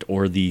accent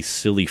or the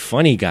silly,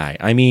 funny guy.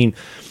 I mean,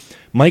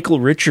 Michael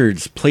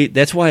Richards played.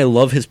 That's why I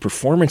love his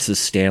performance as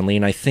Stanley,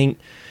 and I think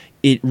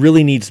it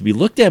really needs to be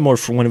looked at more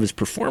for one of his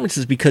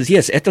performances, because,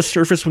 yes, at the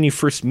surface, when you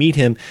first meet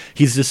him,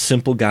 he's this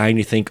simple guy, and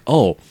you think,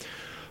 oh,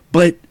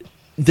 but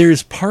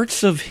there's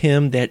parts of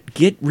him that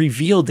get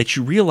revealed that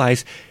you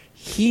realize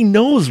he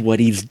knows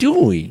what he's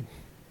doing.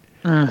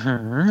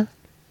 Mm-hmm.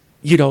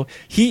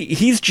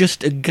 He's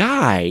just a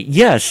guy.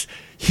 Yes,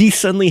 he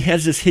suddenly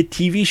has this hit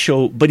TV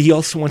show, but he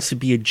also wants to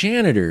be a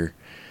janitor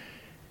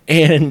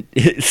and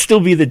still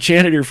be the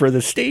janitor for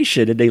the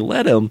station, and they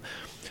let him.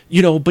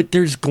 But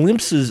there's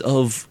glimpses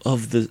of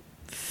the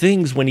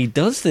things when he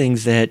does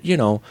things that,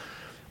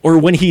 or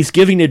when he's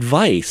giving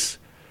advice.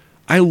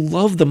 I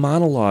love the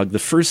monologue the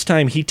first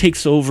time he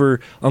takes over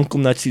Uncle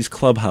Nutsy's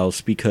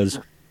clubhouse, because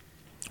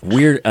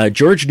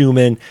George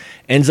Newman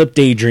ends up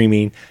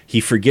daydreaming. He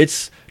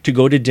forgets to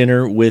go to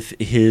dinner with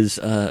his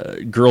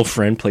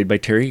girlfriend, played by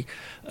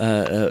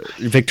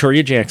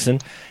Victoria Jackson,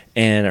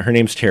 and her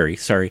name's Terry,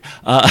 sorry.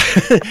 So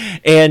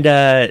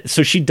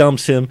she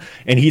dumps him,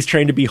 and he's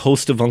trying to be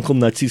host of Uncle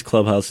Nutsy's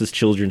Clubhouse, his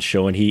children's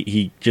show, and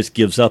he just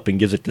gives up and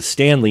gives it to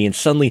Stanley, and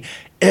suddenly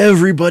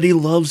everybody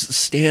loves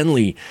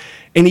Stanley.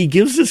 And he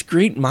gives this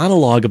great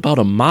monologue about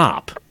a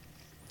mop.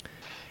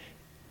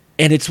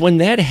 And it's when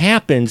that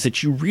happens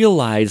that you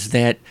realize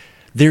that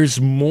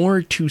there's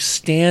more to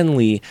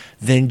Stanley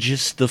than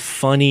just the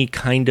funny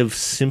kind of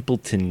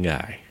simpleton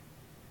guy.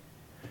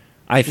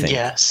 I think.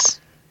 Yes.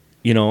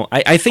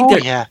 I think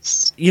that,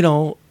 yes.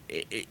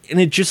 And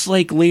it just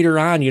like later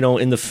on,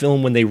 in the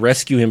film when they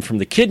rescue him from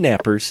the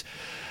kidnappers,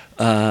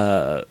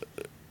 he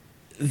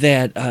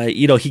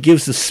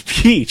gives a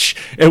speech,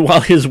 and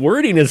while his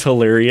wording is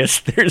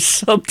hilarious, there's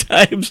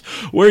sometimes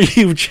where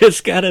you've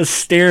just got to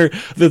stare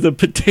the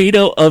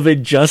potato of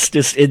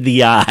injustice in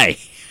the eye.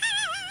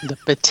 The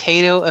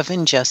potato of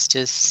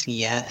injustice,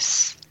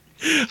 yes.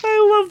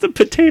 I love the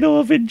potato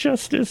of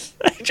injustice.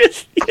 I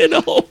just,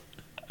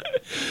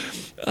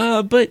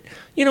 but,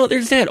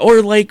 there's that.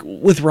 Or like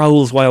with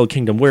Raoul's Wild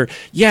Kingdom, where,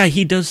 yeah,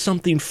 he does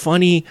something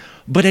funny,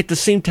 but at the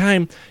same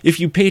time, if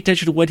you pay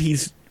attention to what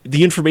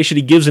the information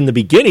he gives in the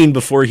beginning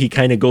before he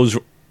kind of goes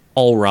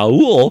all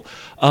Raoul,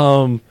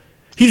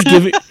 he's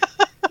giving,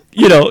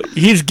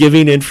 he's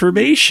giving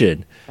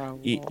information.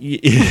 And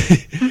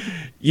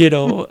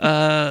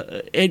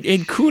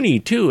Cooney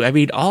too. I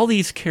mean, all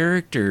these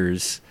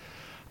characters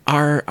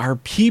are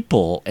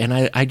people, and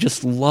I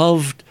just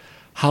loved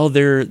how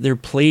they're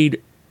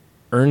played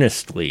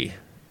earnestly.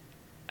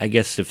 I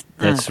guess if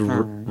that's the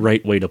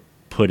right way to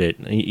put it.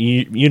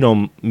 You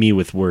know me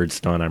with words,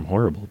 Don. I'm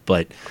horrible,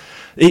 but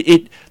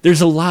there's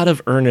a lot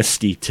of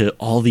earnesty to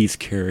all these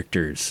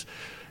characters.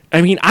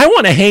 I mean, I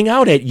want to hang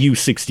out at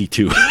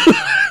U62.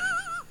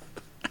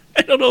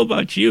 I don't know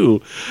about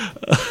you,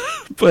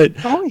 but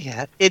oh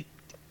yeah,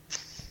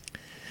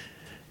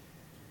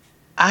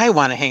 I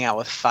want to hang out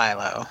with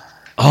Philo.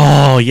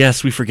 Oh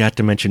yes, we forgot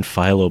to mention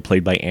Philo,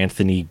 played by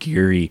Anthony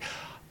Geary.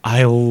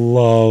 I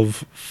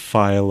love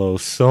Philo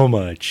so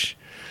much.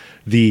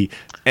 The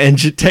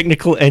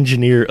technical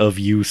engineer of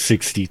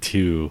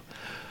U62.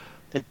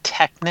 The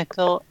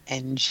technical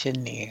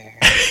engineer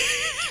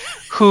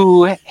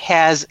who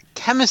has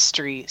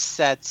chemistry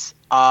sets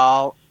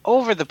all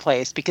over the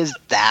place, because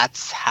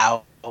that's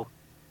how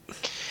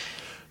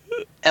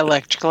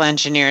electrical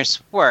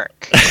engineers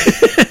work.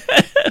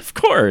 Of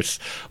course.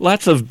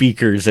 Lots of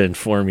beakers and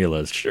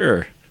formulas,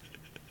 sure.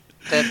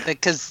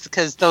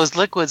 Because those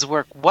liquids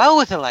work well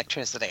with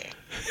electricity.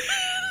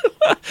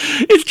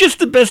 It's just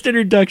the best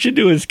introduction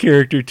to his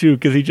character, too,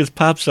 because he just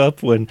pops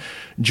up when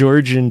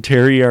George and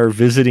Terry are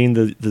visiting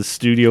the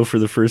studio for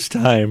the first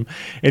time,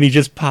 and he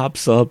just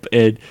pops up,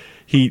 and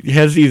he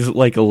has these,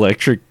 like,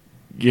 electric,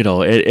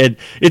 and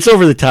it's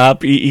over the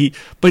top,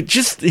 but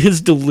just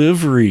his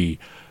delivery,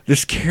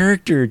 this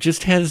character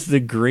just has the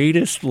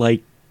greatest,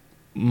 like,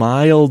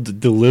 mild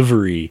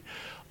delivery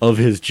of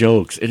his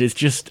jokes, and it's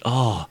just,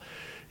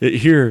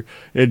 here,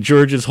 and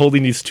George is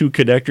holding these two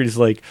connectors,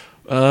 like,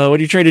 what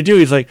are you trying to do?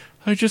 He's like,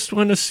 I just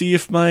want to see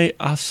if my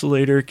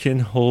oscillator can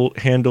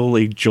handle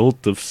a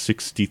jolt of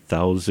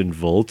 60,000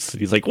 volts.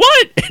 And he's like,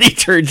 what? And he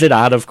turns it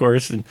on, of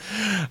course. And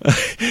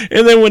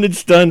then when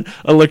it's done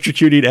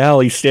electrocuting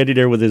Al, he's standing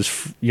there with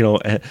his,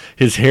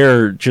 his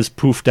hair just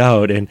poofed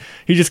out. And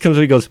he just comes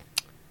and he goes,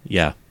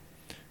 yeah,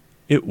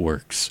 it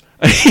works.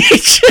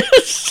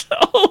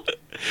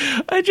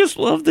 I just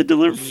love the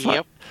delivery.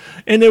 Yep.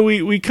 And then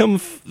we come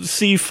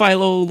see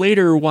Philo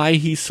later, why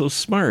he's so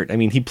smart. I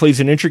mean, he plays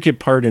an intricate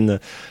part in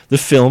the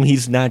film.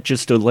 He's not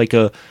just a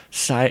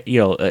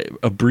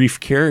brief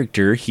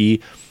character.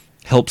 He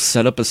helps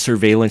set up a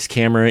surveillance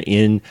camera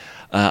in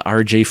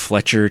R.J.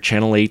 Fletcher,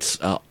 Channel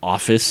 8's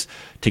office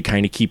to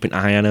kind of keep an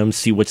eye on him,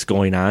 see what's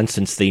going on,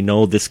 since they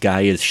know this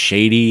guy is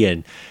shady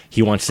and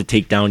he wants to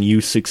take down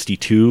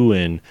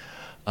U-62.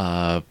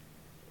 And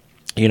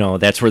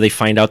that's where they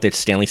find out that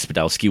Stanley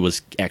Spadowski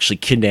was actually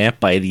kidnapped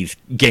by these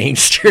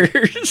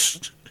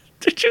gangsters.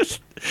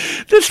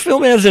 This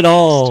film has it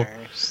all.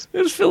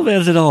 This film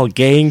has it all.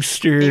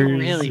 Gangsters. They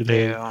really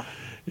do.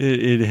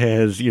 It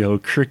has,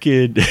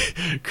 crooked,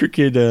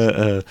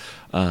 TV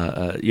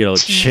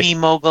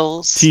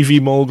moguls.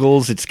 TV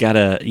moguls. It's got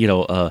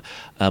a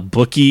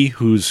bookie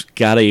who's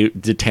got a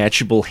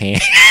detachable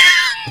hand.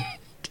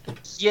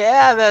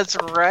 Yeah, that's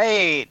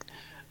right.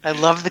 I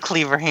love the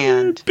cleaver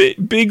hand.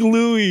 Big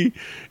Louie.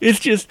 It's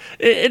just,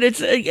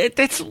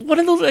 that's one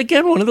of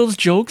those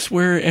jokes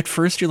where at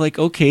first you're like,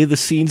 okay, the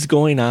scene's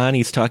going on.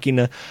 He's talking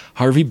to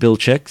Harvey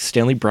Bilchek,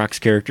 Stanley Brock's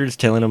character, is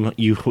telling him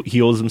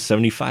he owes him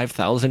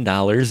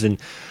 $75,000.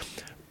 And,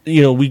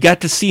 we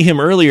got to see him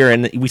earlier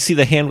and we see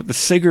the hand with the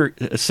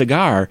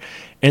cigar.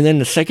 And then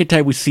the second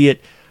time we see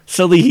it,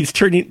 suddenly he's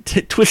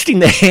twisting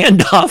the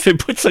hand off and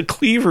puts a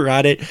cleaver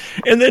on it.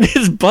 And then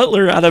his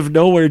butler out of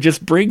nowhere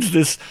just brings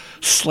this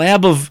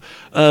slab of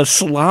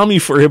salami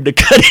for him to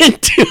cut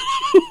into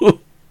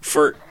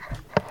for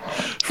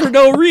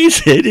no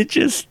reason. It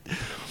just,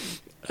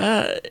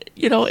 they're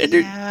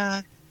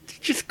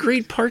just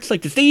great parts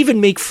like this. They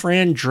even make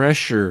Fran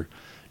Drescher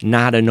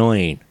not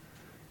annoying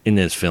in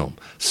this film.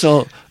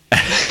 So...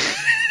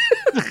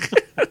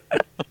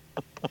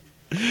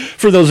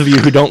 For those of you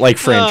who don't like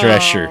Fran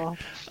Drescher,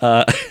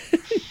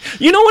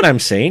 you know what I'm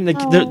saying.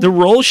 The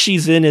role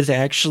she's in is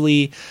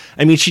actually,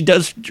 I mean, she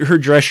does her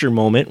Drescher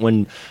moment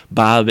when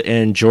Bob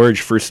and George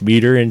first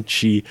meet her, and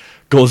she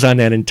goes on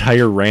that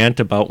entire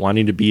rant about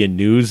wanting to be in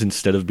news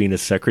instead of being a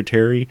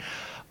secretary,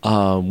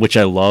 which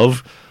I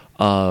love.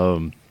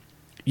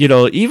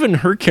 Even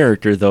her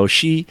character, though,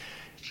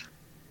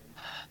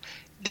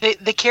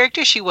 the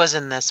character she was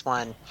in this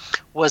one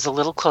was a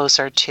little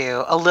closer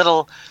to, a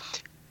little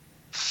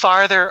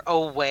farther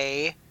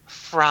away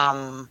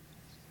from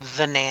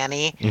the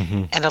nanny,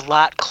 mm-hmm. and a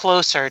lot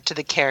closer to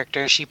the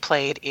character she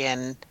played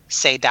in,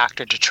 say,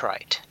 Dr.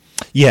 Detroit.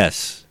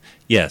 Yes,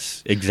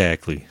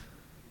 exactly.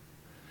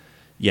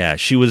 Yeah,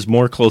 she was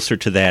more closer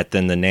to that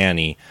than the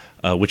nanny,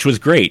 which was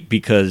great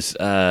because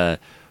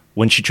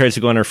when she tries to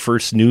go on her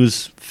first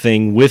news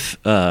thing with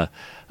Noodles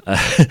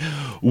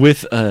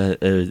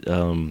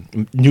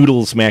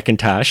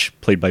McIntosh,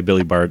 played by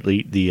Billy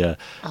Bartley, the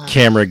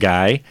camera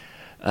guy.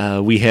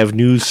 We have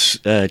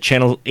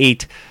Channel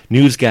 8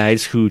 news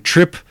guys who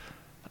trip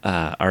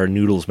our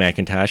Noodles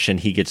McIntosh,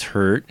 and he gets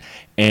hurt.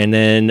 And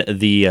then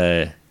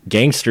the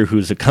gangster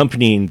who's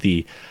accompanying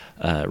the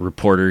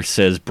reporter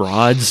says,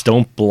 "Broads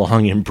don't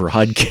belong in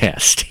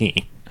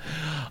broadcasting."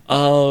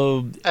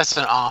 That's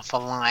an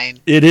awful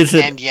line. It is,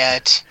 and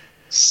yet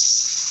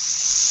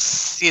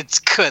it's a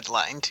good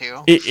line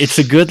too. It's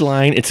a good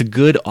line. It's a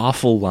good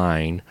awful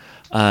line.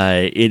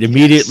 It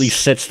immediately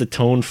sets the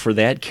tone for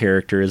that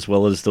character as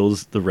well as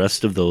the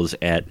rest of those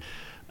at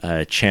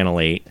Channel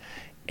 8,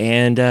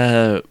 and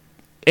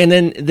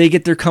then they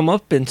get their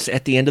comeuppance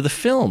at the end of the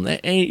film. I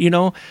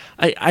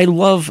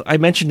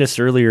mentioned this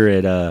earlier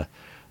at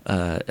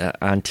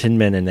on Tin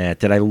Men and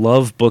that I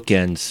love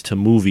bookends to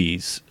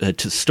movies,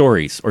 to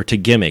stories, or to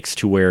gimmicks,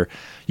 to where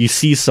you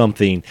see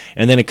something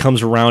and then it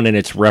comes around and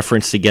it's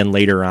referenced again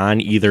later on,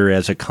 either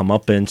as a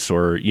comeuppance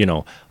or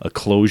a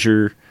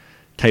closure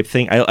type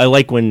thing. I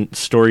like when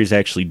stories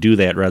actually do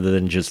that rather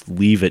than just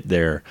leave it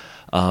there.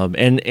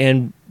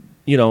 Noodles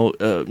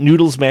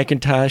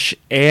McIntosh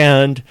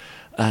and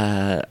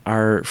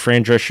our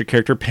Fran Drescher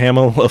character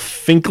Pamela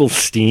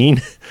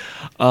Finkelstein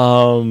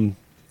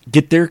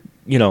get their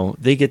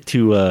they get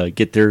to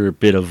get their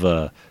bit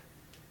of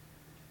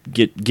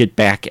get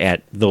back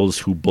at those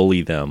who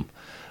bully them,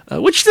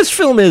 which this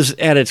film is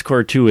at its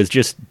core too, is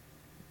just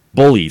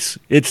bullies.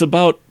 It's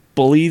about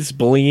bullies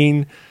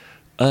bullying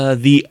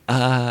the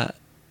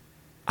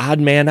odd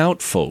man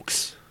out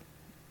folks,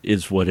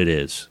 is what it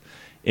is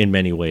in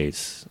many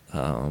ways.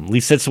 At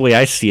least that's the way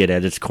I see it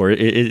at its core.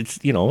 It's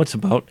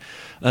about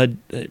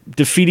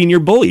defeating your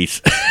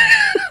bullies.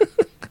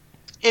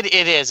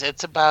 It is.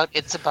 It's about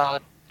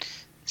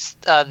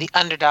the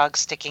underdog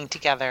sticking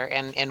together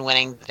and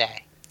winning the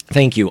day.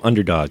 Thank you,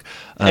 underdog.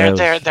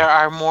 There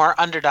are more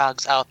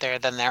underdogs out there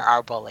than there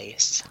are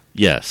bullies.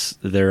 Yes,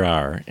 there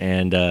are,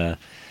 and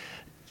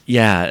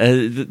Yeah,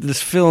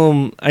 this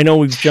film, I know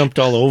we've jumped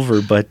all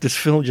over, but this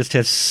film just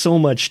has so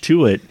much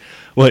to it.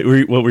 What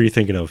were you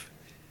thinking of?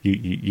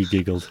 You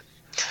giggled.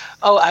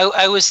 Oh,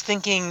 I was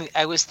thinking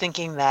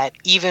that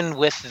even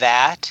with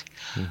that,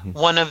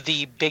 one of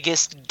the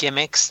biggest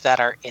gimmicks that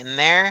are in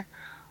there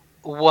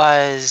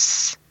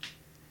was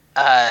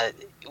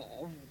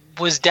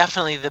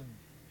definitely the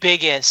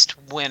biggest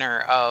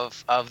winner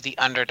of the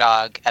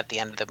underdog at the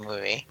end of the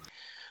movie.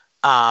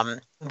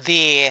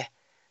 The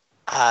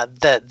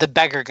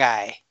beggar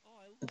guy.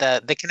 Do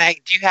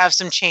you have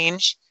some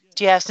change?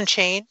 Do you have some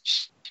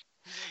change?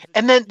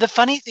 And then the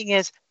funny thing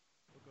is,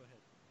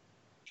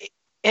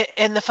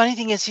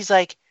 he's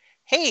like,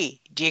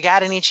 "Hey, do you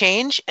got any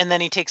change?" And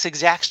then he takes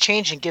exact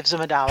change and gives him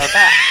 $1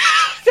 back.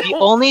 The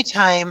only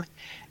time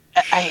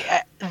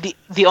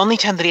the only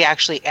time that he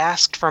actually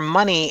asked for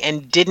money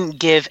and didn't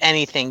give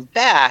anything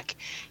back,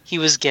 he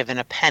was given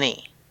a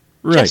penny.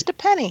 Right. Just a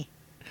penny.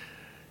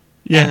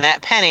 Yeah. And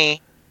that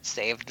penny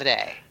saved the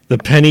day. The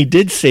penny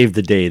did save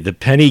the day. The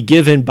penny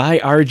given by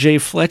R.J.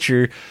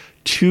 Fletcher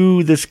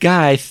to this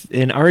guy,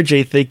 and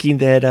R.J. thinking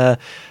that,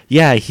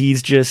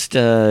 he's just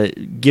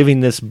giving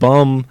this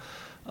bum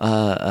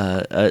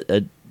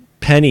a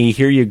penny,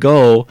 here you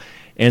go.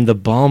 And the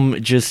bum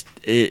just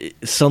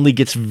suddenly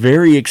gets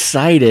very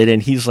excited,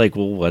 and he's like,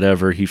 well,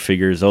 whatever. He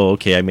figures, oh,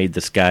 okay, I made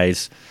this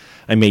guy's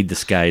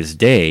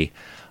day.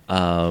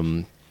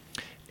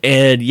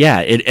 And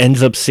yeah, it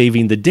ends up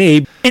saving the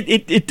day.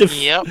 It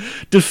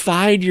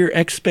defied your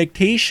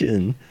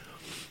expectation,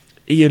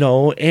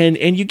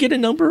 and you get a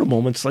number of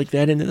moments like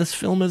that in this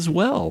film as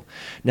well.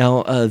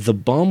 Now, the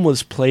bum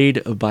was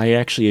played by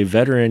actually a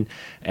veteran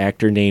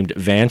actor named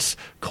Vance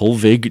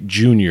Colvig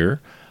Jr.,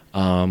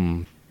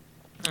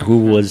 who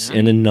was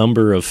in a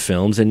number of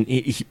films,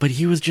 but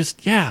he was just,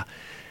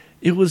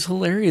 it was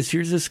hilarious.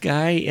 Here's this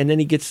guy, and then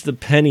he gets the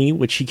penny,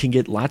 which he can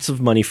get lots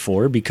of money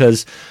for,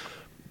 because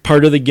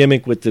part of the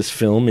gimmick with this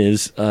film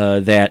is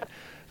that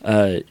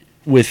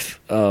with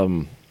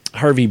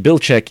Harvey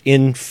Bilczek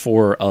in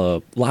for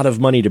a lot of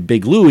money to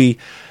Big Louie,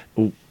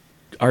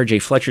 R.J.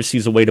 Fletcher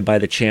sees a way to buy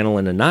the channel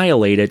and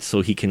annihilate it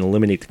so he can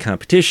eliminate the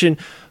competition,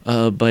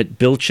 but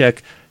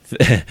Bilczek,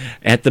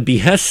 at the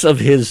behest of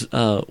his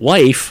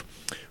wife,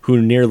 who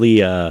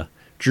nearly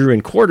drew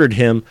and quartered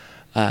him,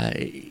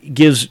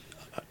 gives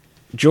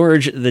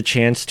George the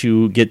chance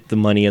to get the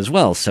money as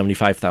well,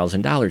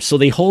 $75,000. So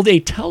they hold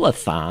a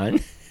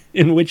telethon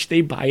in which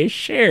they buy a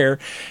share,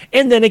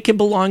 and then it can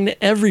belong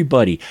to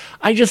everybody.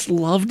 I just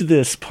loved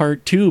this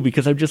part, too,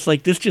 because I'm just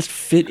like, this just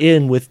fit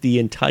in with the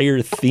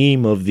entire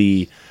theme of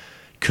the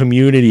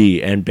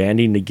community and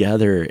banding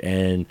together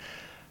and,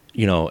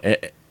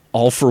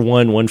 all for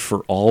one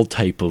for all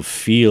type of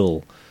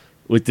feel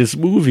with this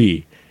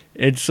movie.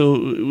 And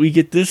so we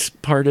get this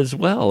part as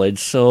well. And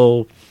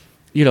so,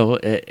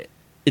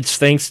 it's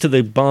thanks to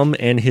the bum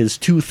and his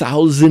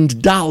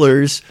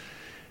 $2,000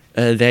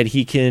 that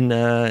he can,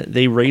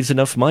 they raise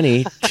enough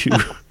money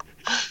to...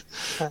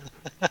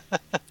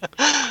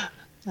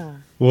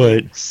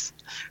 What?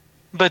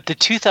 But the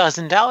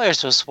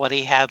 $2,000 was what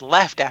he had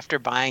left after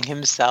buying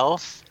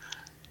himself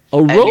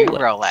a new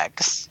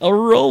Rolex. A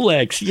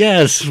Rolex,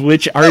 yes,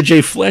 which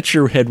R.J.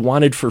 Fletcher had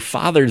wanted for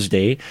Father's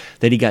Day,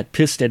 that he got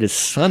pissed at his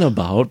son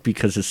about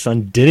because his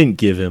son didn't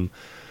give him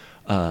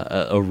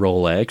a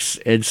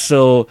Rolex. And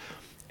so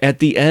at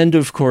the end,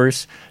 of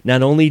course,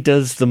 not only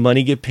does the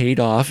money get paid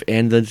off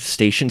and the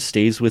station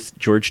stays with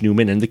George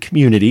Newman and the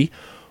community,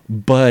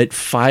 but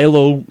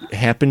Philo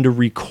happened to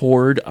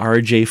record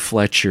R.J.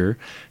 Fletcher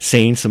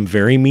saying some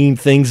very mean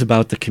things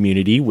about the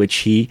community, which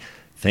he,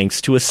 thanks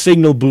to a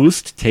signal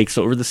boost, takes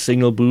over the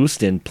signal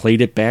boost and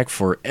played it back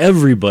for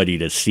everybody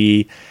to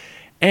see.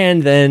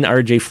 And then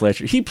R.J.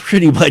 Fletcher, he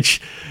pretty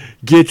much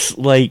gets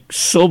like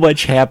so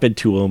much happened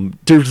to him,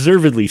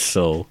 deservedly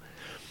so.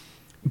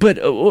 But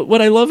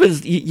what I love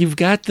is you've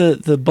got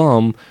the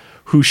bum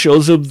who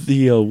shows up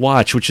the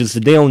watch, which is the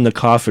nail in the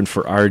coffin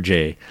for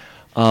R.J.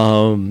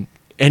 And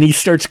he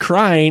starts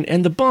crying,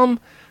 and the bum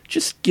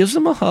just gives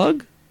him a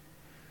hug.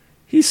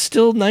 He's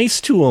still nice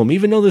to him,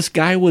 even though this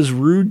guy was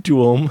rude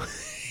to him.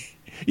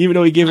 Even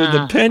though he gave him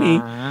the penny,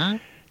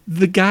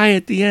 the guy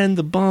at the end,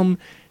 the bum,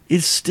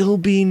 is still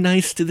being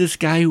nice to this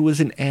guy who was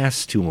an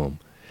ass to him.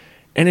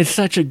 And it's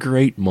such a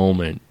great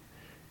moment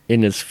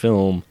in this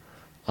film.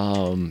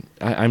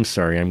 I'm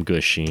sorry, I'm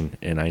gushing,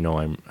 and I know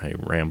I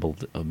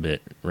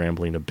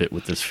rambling a bit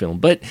with this film,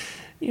 but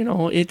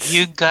it's...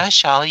 You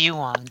gush all you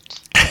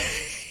want.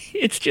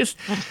 It's just...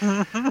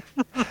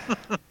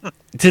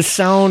 to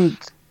sound...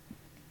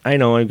 I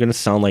know I'm going to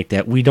sound like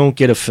that. We don't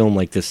get a film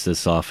like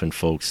this often,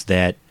 folks,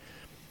 that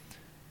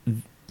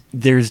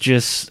there's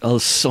just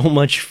so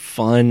much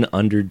fun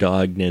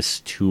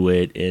underdogness to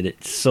it, and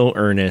it's so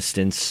earnest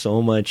and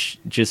so much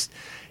just,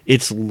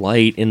 it's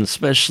light, and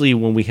especially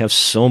when we have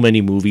so many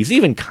movies,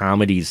 even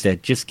comedies,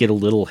 that just get a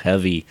little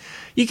heavy.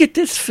 You get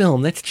this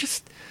film that's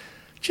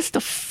just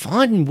a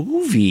fun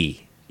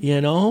movie,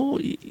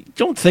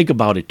 Don't think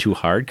about it too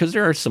hard, because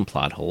there are some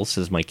plot holes,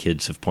 as my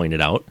kids have pointed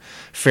out,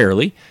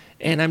 fairly.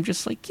 And I'm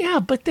just like, yeah,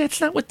 but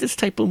that's not what this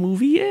type of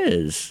movie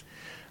is.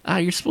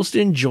 You're supposed to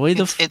enjoy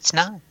the... It's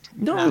not.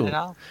 No. Not at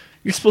all.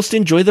 You're supposed to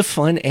enjoy the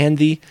fun and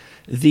the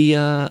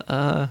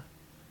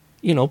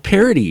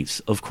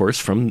parodies, of course,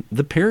 from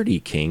the parody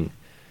king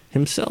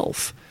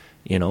himself.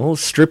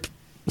 Strip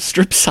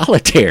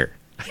solitaire.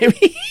 I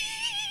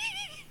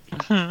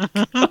mean...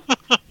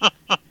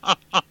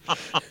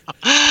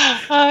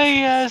 Oh,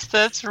 yes,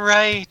 that's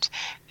right.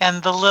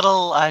 And the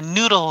little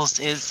Noodles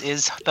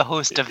is the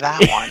host of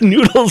that one.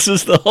 Noodles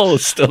is the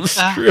host of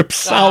Strip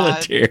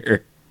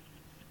Solitaire.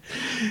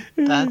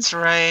 That's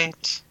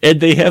right. And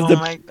they have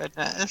my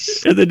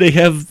goodness. And then they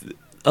have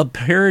a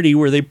parody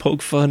where they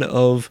poke fun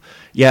of...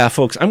 Yeah,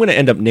 folks, I'm going to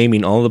end up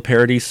naming all the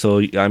parodies, so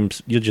you'll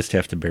just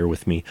have to bear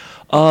with me.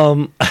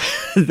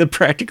 The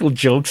Practical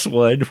Jokes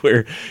one,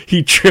 where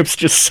he trips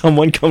just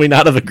someone coming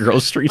out of a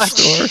grocery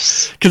store.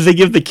 Because they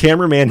give the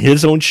cameraman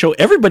his own show.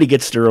 Everybody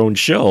gets their own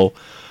show.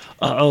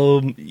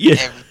 Yeah,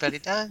 everybody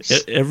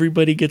does.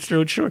 Everybody gets their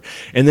own show.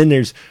 And then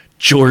there's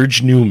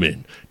George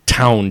Newman,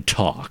 Town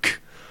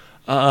Talk.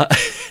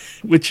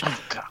 Which... Oh,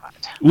 God.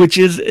 Which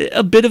is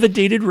a bit of a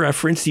dated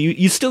reference.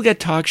 You still get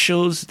talk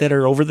shows that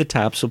are over the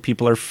top, so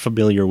people are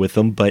familiar with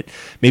them, but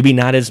maybe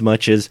not as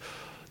much as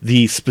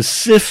the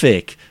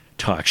specific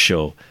talk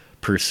show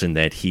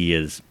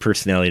personality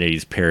that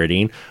he's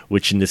parodying,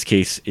 which in this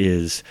case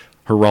is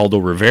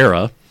Geraldo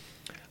Rivera.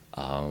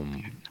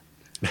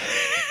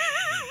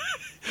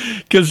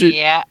 Because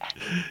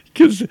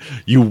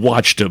you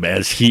watched him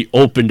as he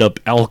opened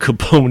up Al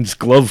Capone's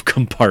glove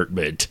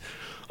compartment.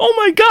 Oh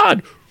my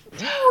God!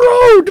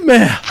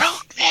 Roadmaps!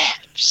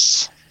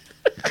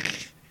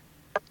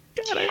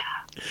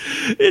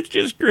 It's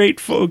just great,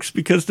 folks,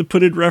 because to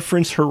put in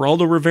reference,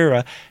 Geraldo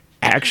Rivera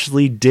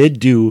actually did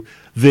do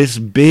this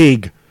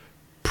big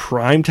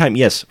primetime.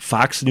 Yes,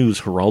 Fox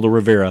News, Geraldo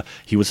Rivera.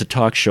 He was a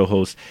talk show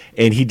host,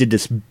 and he did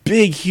this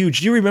big, huge...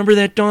 Do you remember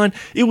that, Dawn?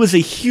 It was a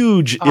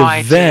huge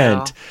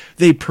event.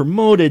 They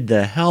promoted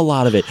the hell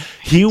out of it.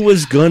 He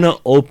was going to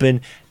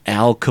open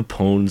Al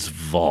Capone's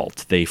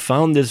vault. They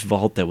found this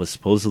vault that was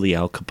supposedly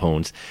Al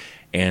Capone's,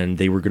 and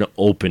they were going to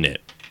open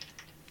it.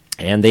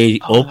 And they...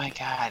 Oh, my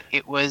God.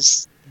 It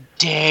was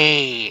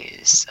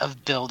days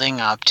of building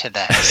up to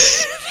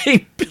this.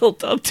 They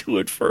built up to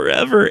it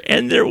forever,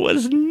 and there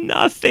was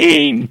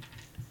nothing.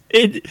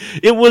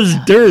 It was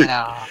dirt.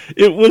 No.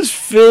 It was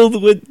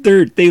filled with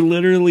dirt. They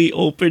literally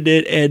opened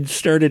it and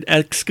started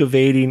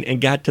excavating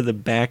and got to the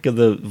back of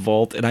the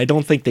vault, and I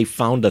don't think they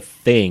found a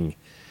thing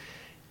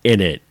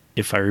in it,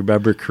 if I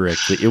remember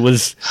correctly. It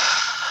was...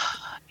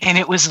 And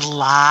it was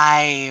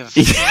live.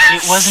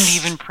 Yes. It wasn't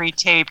even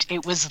pre-taped.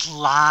 It was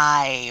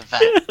live.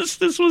 Yes,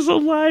 this was a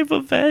live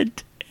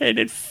event, and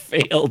it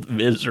failed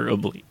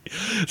miserably.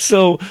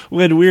 So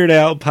when Weird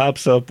Al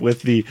pops up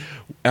with the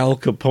Al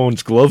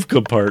Capone's glove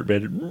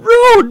compartment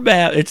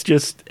roadmap, it's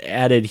just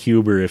added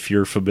humor if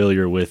you're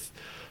familiar with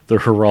the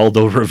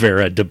Geraldo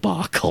Rivera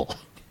debacle.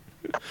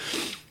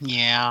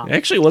 Yeah.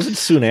 Actually, it wasn't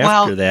soon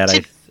after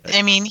that.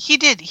 I mean, he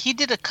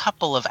did a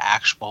couple of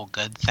actual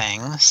good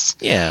things.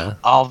 Yeah.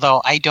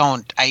 Although I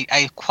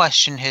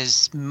question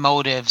his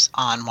motives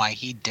on why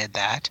he did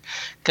that.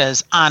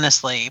 Because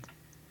honestly,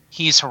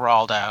 he's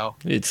Geraldo.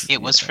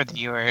 It was for the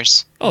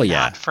viewers. Oh,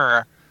 yeah. Not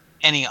for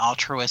any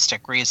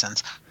altruistic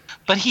reasons.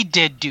 But he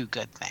did do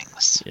good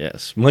things.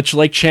 Yes. Much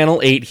like Channel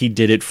 8, he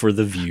did it for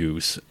the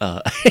views.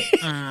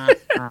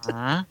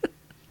 Mm-hmm.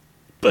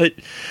 But,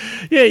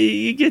 yeah,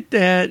 you get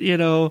that,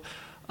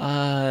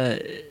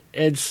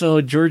 and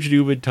so George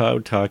Newman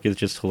talk is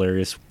just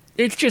hilarious.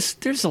 It's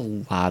just, there's a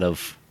lot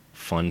of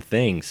fun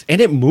things. And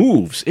it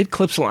moves. It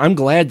clips along. I'm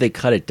glad they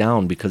cut it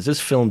down because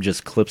this film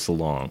just clips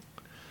along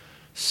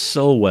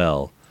so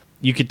well.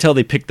 You could tell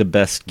they picked the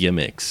best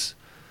gimmicks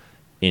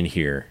in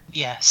here.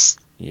 Yes.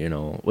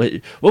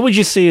 What would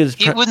you say is...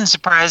 It wouldn't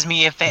surprise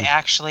me if they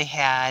actually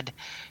had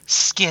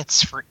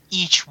skits for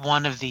each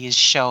one of these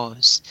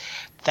shows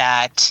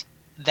that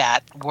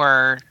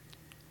were...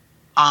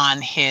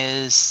 on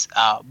his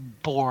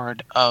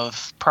board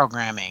of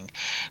programming.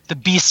 The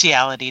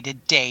Bestiality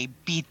Today,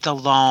 Beat the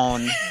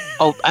Lone...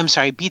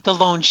 Beat the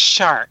Lone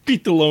Shark.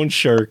 Beat the Lone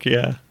Shark,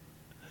 yeah.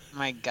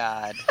 My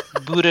God.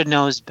 Buddha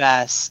Knows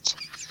Best.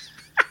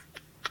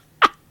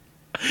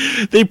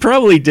 They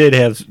probably did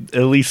have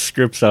at least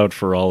scripts out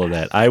for all of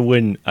that. I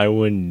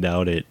wouldn't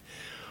doubt it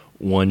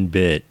one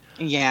bit.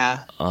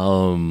 Yeah.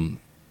 And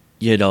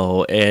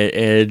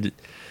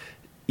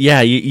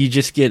yeah, you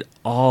just get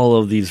all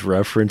of these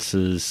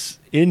references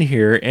in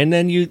here, and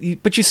then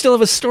but you still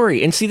have a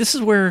story. And see, this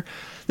is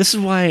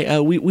why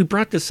we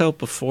brought this out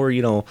before,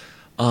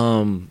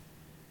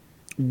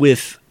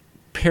 with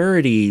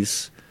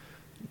parodies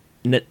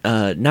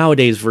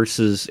nowadays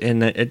versus,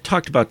 and I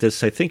talked about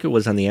this, I think it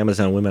was on the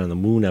Amazon Women on the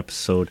Moon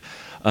episode.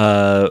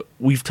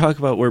 We've talked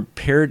about where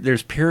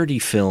there's parody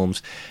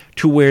films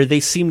to where they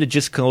seem to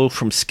just go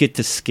from skit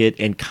to skit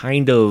and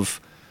kind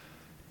of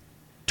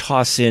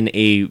toss in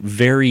a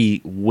very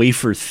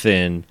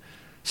wafer-thin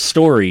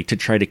story to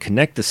try to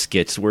connect the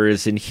skits,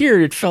 whereas in here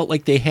it felt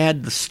like they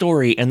had the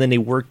story and then they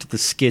worked the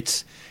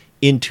skits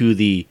into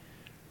the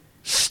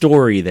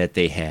story that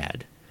they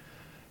had.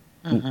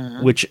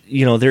 Which,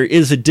 there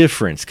is a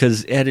difference,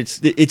 because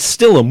it's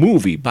still a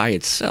movie by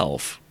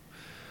itself.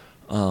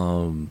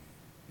 And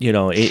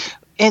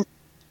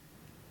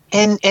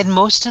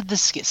most of the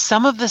skits,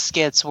 some of the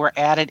skits were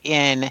added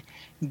in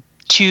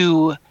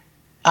to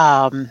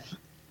some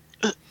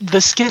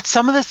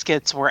of the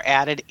skits were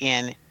added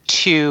in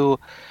to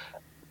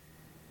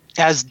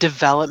as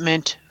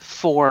development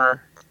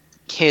for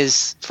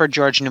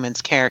George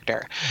Newman's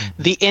character.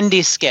 The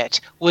indie skit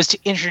was to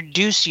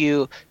introduce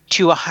you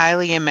to a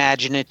highly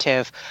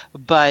imaginative,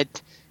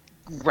 but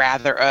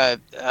rather a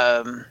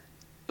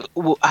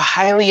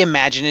highly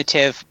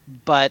imaginative,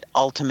 but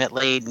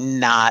ultimately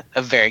not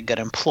a very good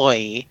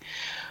employee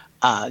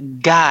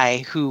guy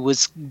who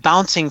was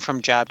bouncing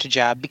from job to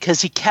job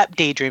because he kept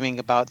daydreaming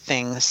about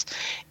things,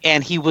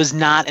 and he was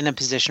not in a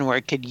position where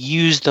he could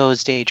use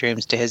those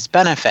daydreams to his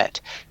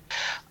benefit.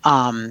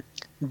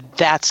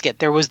 That skit.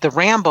 There was the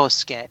Rambo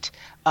skit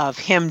of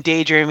him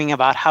daydreaming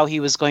about how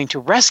he was going to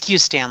rescue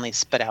Stanley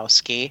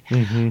Spadowski.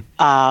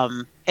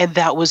 And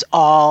that was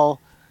all,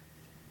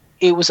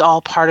 it was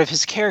all part of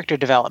his character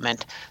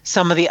development.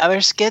 Some of the other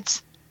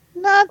skits,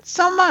 not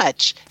so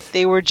much.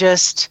 They were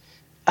just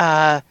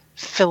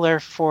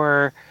filler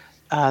for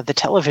the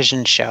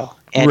television show,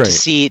 and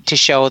to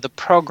show the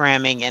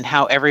programming and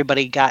how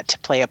everybody got to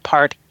play a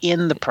part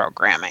in the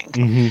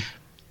programming.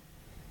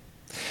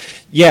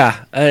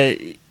 Yeah,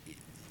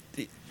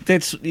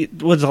 that's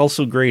what's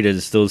also great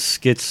is those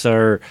skits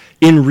are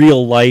in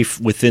real life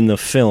within the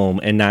film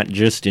and not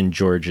just in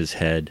George's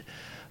head.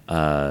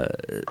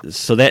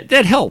 So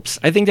that helps.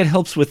 I think that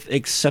helps with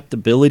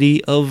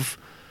acceptability of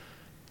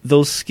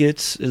those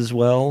skits as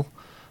well.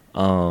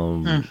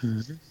 And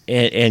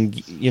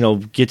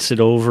gets it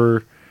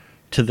over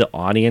to the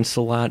audience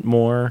a lot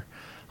more.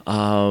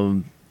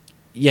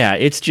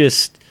 It's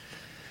just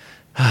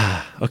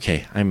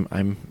okay.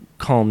 I'm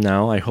calm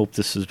now. I hope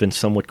this has been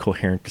somewhat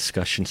coherent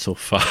discussion so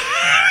far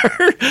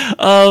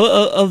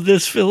of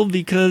this film,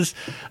 because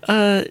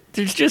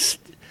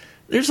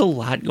there's a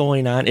lot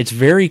going on. It's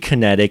very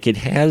kinetic. It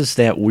has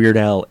that Weird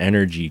Al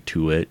energy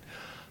to it.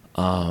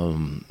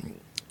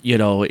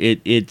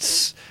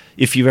 It's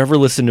if you've ever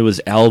listened to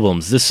his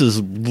albums, this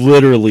is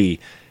literally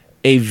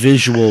a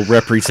visual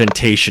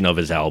representation of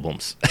his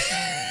albums.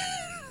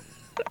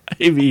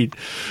 I mean,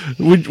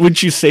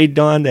 would you say,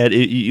 Don, that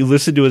you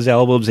listen to his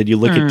albums and you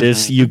look at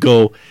this, you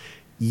go,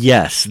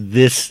 yes,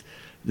 this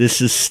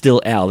is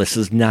still Al. This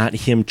is not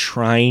him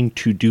trying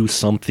to do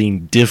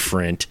something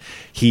different.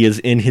 He is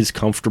in his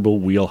comfortable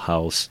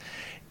wheelhouse,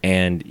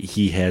 and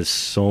he has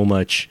so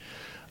much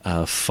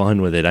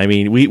fun with it. I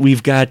mean,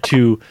 we've got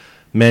to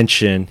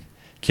mention,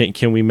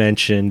 can we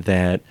mention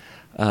that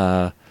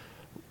the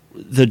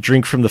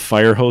drink from the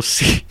fire hose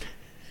scene?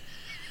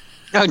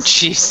 Oh,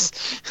 jeez.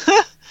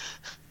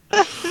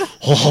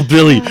 Oh,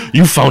 Billy,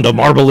 you found a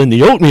marble in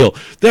the oatmeal.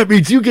 That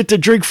means you get to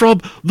drink from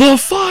the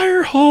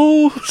fire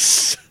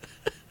hose.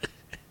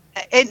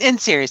 And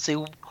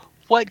seriously,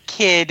 what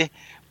kid,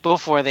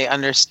 before they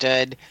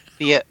understood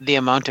the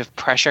amount of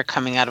pressure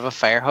coming out of a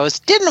fire hose,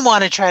 didn't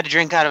want to try to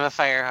drink out of a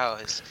fire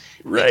hose?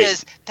 Right.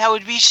 Because that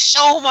would be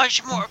so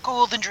much more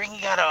cool than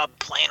drinking out of a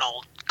plain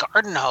old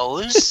garden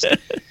hose.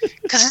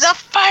 Because it's a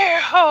fire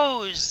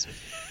hose.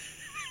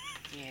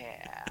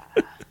 Yeah.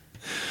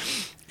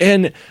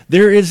 And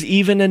there is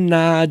even a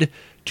nod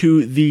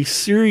to the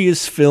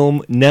Serious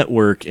Film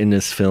Network in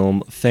this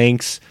film,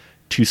 thanks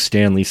to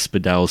Stanley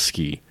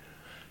Spadowski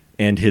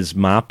and his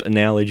mop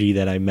analogy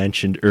that I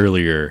mentioned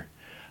earlier,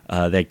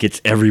 that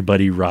gets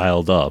everybody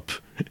riled up.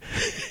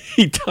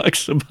 He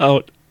talks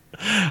about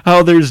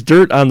how there's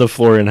dirt on the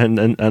floor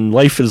and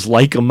life is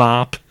like a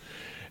mop,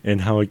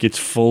 and how it gets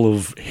full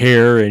of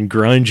hair and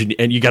grunge,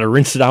 and you got to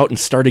rinse it out and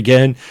start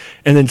again.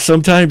 And then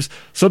sometimes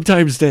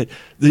that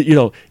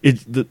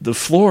the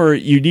floor,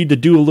 you need to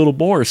do a little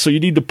more, so you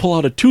need to pull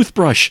out a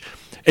toothbrush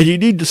and you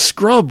need to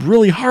scrub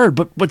really hard,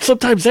 but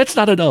sometimes that's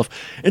not enough.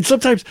 And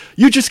sometimes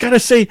you just got to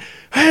say,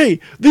 hey,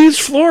 these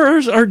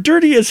floors are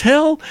dirty as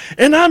hell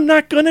and I'm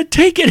not going to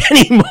take it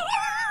anymore.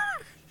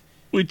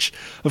 Which,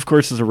 of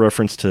course, is a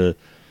reference to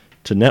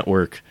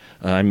Network.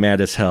 I'm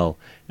mad as hell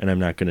and I'm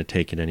not going to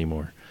take it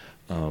anymore.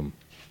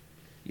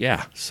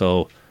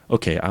 So,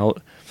 okay, I'll...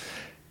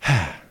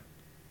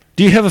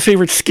 Do you have a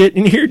favorite skit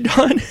in here,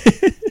 Don? Do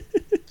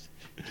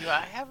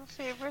I have a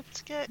favorite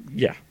skit?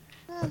 Yeah.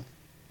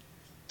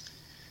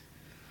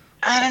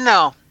 I don't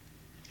know.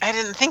 I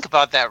didn't think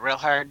about that real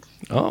hard.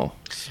 Oh,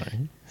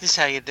 sorry. To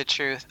tell you the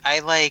truth, I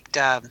liked...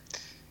 not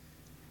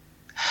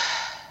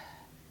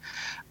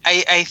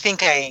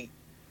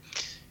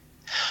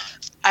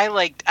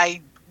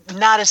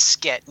a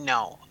skit,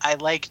 no. I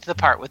liked the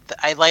part with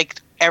I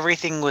liked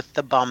everything with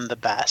the bum the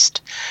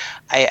best.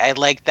 I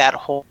like that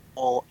whole.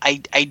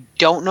 I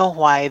don't know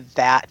why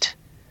that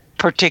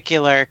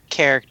particular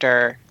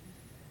character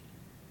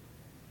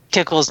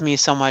tickles me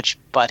so much,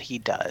 but he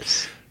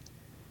does.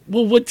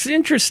 Well, what's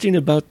interesting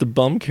about the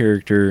bum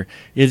character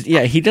is,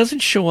 he doesn't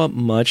show up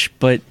much,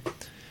 but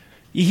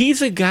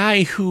he's a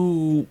guy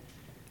who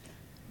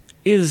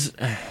is.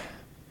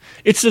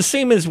 it's the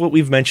same as what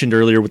we've mentioned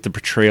earlier with the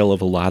portrayal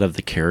of a lot of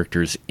the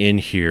characters in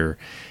here.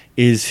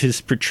 Is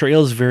his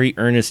portrayal is very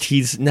earnest.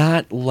 He's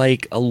not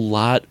like a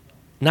lot,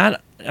 not,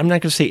 I'm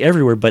not going to say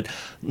everywhere, but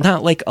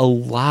not like a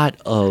lot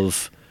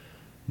of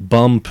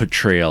bum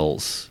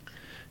portrayals.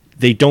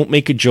 They don't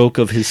make a joke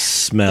of his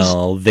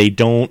smell. They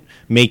don't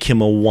make him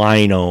a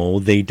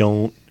wino. They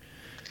don't,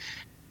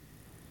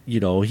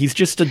 he's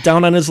just a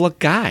down on his luck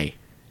guy.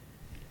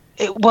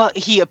 Well,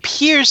 he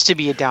appears to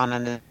be a down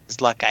on his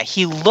luck guy.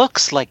 He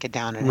looks like a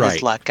down on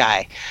his luck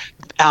guy.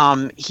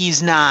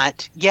 He's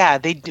not. Yeah,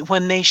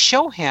 when they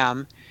show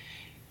him,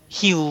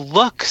 he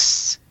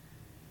looks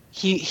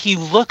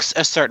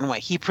a certain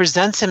way. He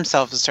presents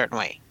himself a certain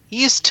way.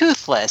 He is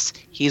toothless.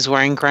 He's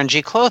wearing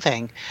grungy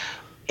clothing,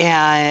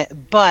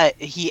 but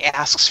he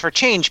asks for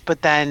change.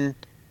 But then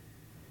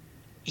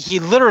he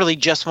literally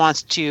just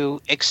wants to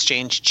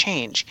exchange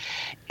change.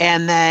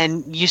 And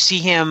then you see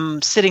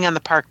him sitting on the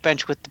park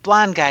bench with the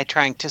blonde guy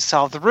trying to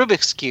solve the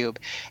Rubik's Cube.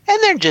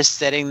 And they're just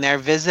sitting there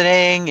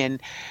visiting. And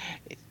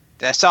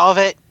did I solve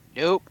it?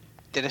 Nope.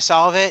 Did I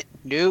solve it?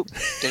 Nope.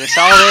 Did I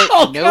solve it?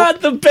 Oh,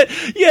 nope. God,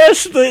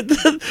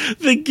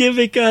 the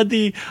gimmick on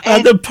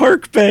the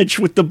park bench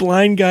with the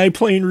blind guy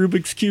playing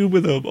Rubik's Cube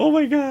with him. Oh,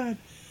 my God.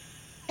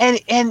 And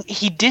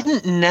he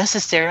didn't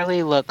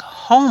necessarily look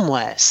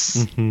homeless.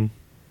 Mm-hmm.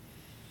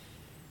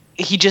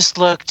 He just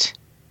looked...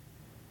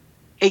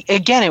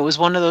 Again, it was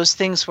one of those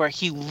things where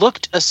he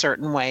looked a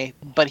certain way,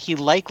 but he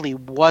likely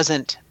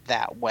wasn't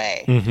that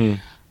way.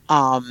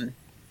 Mm-hmm.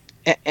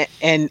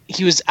 And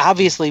he was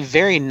obviously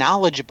very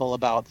knowledgeable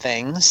about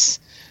things.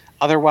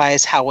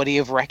 Otherwise, how would he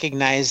have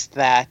recognized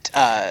that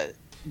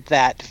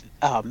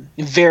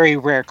very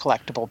rare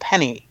collectible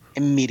penny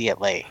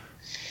immediately?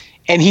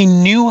 And he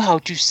knew how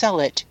to sell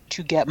it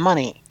to get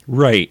money.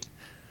 Right.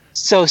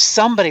 So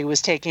somebody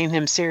was taking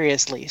him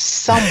seriously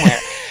somewhere.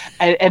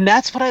 And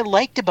that's what I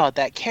liked about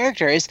that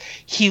character is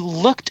he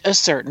looked a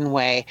certain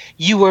way.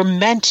 You were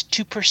meant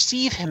to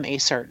perceive him a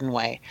certain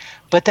way.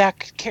 But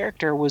that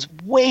character was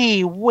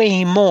way,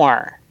 way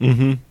more.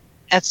 Mm-hmm.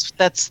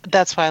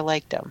 That's why I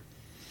liked him.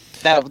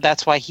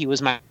 That's why he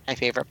was my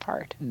favorite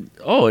part.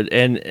 Oh,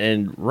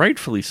 and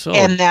rightfully so.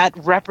 And that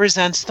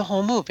represents the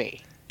whole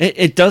movie.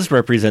 It does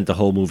represent the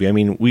whole movie. I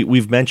mean,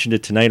 we've mentioned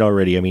it tonight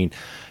already. I mean,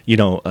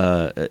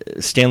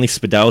 Stanley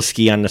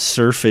Spadowski, on the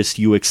surface,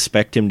 you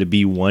expect him to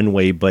be one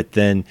way, but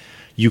then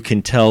you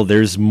can tell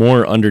there's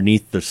more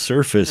underneath the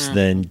surface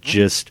than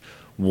just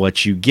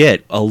what you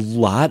get. A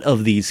lot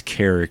of these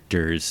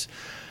characters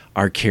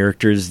are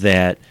characters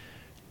that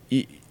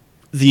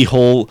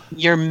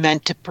you're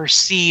meant to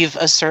perceive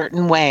a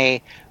certain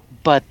way,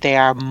 but they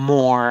are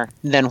more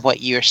than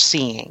what you're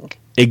seeing.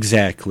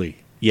 Exactly.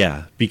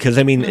 Yeah, because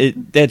I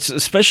mean that's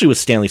especially with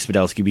Stanley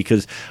Spadowski,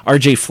 because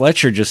R.J.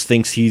 Fletcher just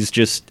thinks he's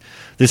just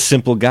this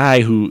simple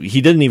guy who he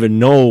didn't even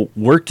know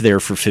worked there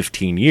for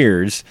 15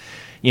 years,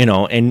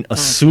 and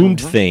assumed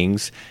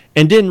things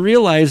and didn't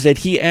realize that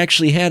he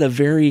actually had a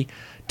very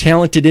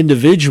talented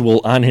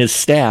individual on his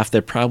staff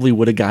that probably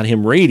would have got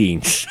him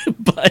ratings,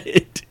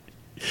 but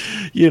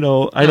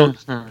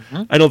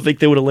I don't think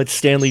they would have let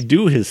Stanley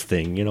do his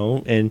thing,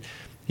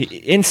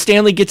 and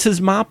Stanley gets his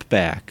mop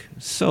back.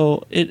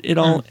 So it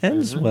all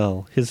ends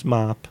well. His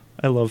mop.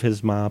 I love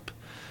his mop.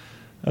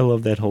 I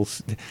love that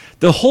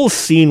the whole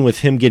scene with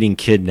him getting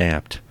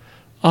kidnapped.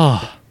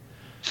 Oh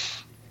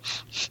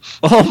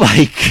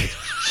my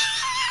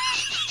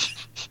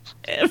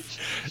God.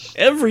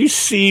 Every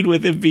scene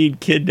with him being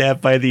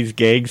kidnapped by these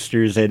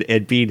gangsters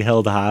and being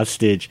held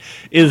hostage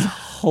is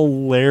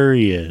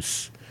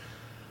hilarious.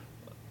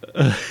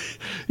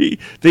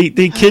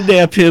 They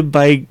kidnap him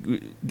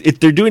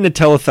they're doing a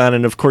telethon,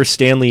 and of course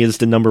Stanley is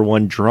the number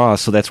one draw,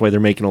 so that's why they're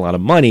making a lot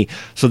of money.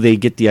 So they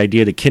get the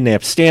idea to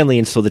kidnap Stanley,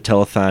 and so the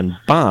telethon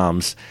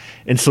bombs,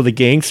 and so the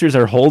gangsters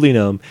are holding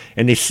him,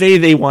 and they say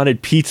they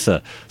wanted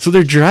pizza. So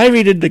they're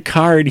driving in the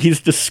car, and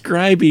he's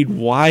describing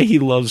why he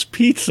loves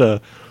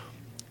pizza,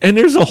 and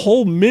there's a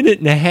whole minute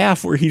and a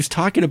half where he's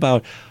talking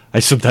about, I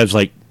sometimes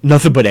like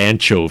nothing but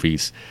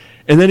anchovies,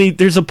 and then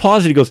there's a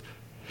pause, and he goes,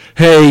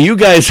 "Hey, you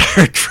guys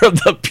aren't from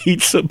the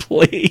pizza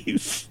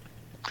place."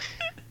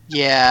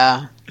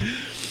 Yeah.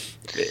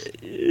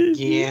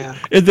 Yeah.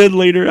 And then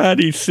later on,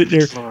 he's sitting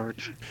there. Lord.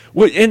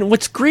 And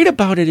what's great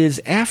about it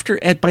is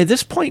by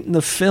this point in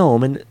the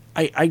film, and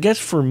I guess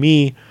for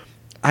me,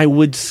 I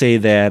would say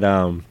that,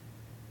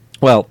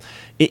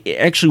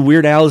 actually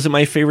Weird Al isn't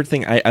my favorite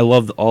thing. I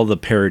love all the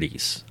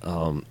parodies,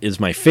 is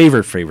my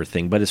favorite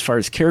thing. But as far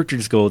as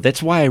characters go,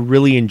 that's why I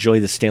really enjoy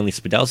the Stanley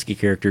Spadowski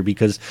character,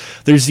 because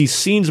there's these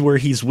scenes where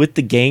he's with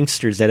the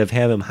gangsters that have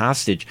him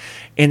hostage.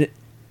 And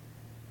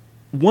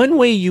one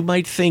way you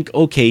might think,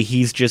 okay,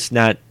 he's just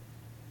not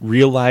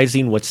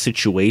realizing what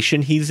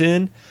situation he's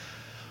in.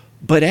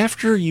 But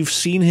after you've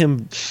seen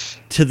him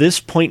to this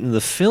point in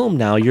the film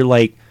now, you're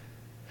like,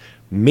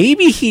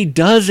 maybe he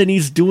does, and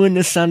he's doing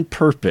this on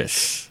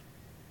purpose.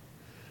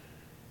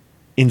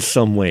 In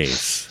some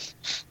ways.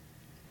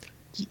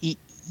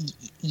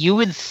 You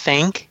would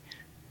think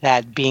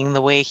that being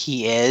the way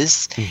he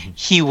is,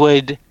 he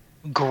would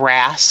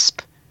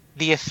grasp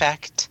the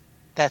effect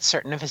that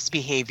certain of his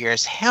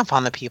behaviors have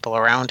on the people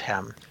around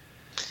him.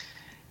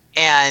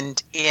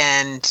 And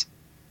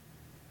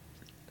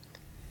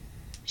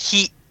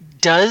he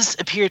does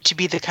appear to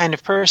be the kind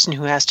of person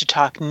who has to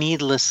talk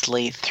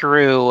needlessly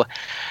through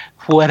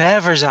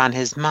whatever's on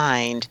his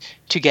mind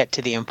to get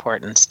to the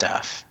important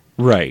stuff.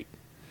 Right.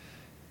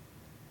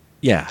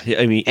 Yeah,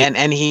 I mean,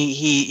 and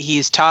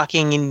he's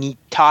talking and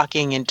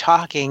talking and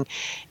talking,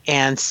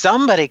 and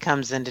somebody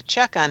comes in to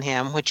check on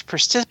him, which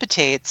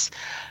precipitates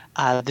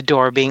the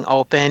door being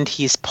opened.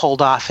 He's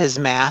pulled off his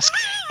mask,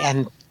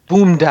 and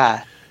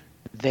boom-da,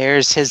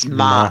 there's his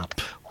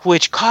mop,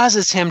 which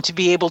causes him to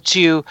be able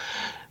to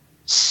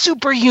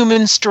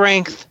superhuman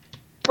strength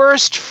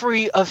burst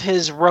free of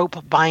his rope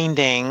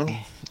binding.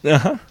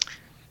 Uh-huh.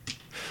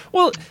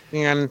 Well,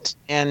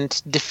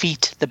 and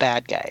defeat the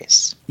bad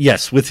guys.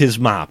 Yes, with his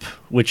mop,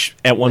 which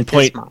at one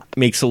point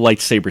makes a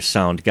lightsaber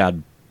sound.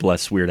 God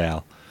bless Weird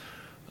Al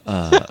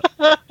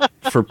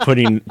for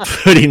putting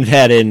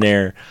that in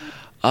there.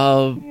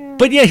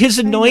 But yeah, his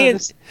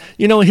annoyance,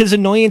 his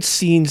annoyance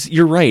scenes.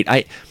 You're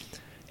right.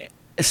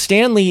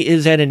 Stanley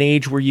is at an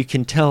age where you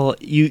can tell.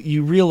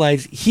 You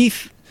realize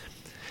he's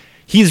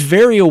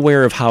very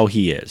aware of how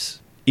he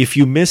is. If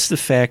you miss the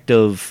fact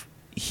of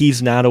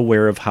he's not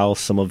aware of how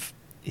some of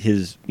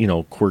his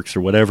quirks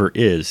or whatever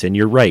is, and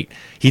you're right,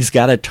 he's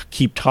got to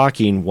keep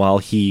talking while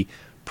he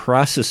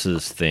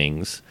processes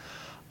things,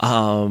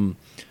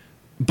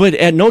 but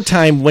at no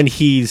time when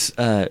he's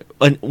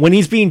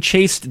being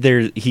chased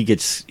there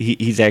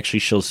he's actually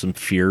shows some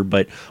fear.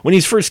 But when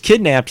he's first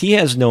kidnapped, he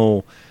has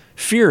no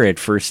fear at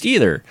first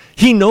either.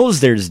 He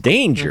knows there's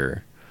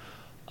danger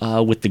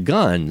with the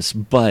guns,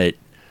 but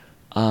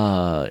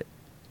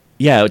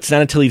yeah, it's not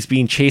until he's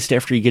being chased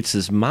after he gets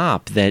his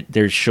mop that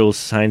there shows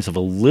signs of a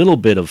little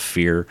bit of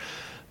fear.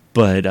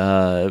 But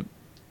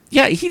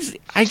yeah,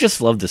 I just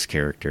love this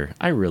character.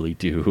 I really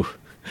do.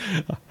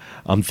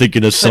 I'm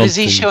thinking of something. But is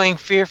he showing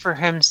fear for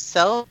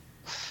himself,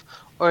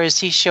 or is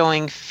he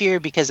showing fear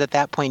because at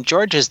that point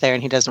George is there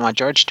and he doesn't want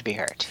George to be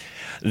hurt?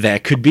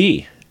 That could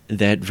be.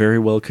 That very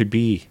well could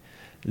be.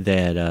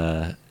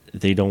 That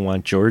they don't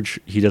want George.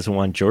 He doesn't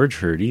want George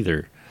hurt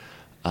either.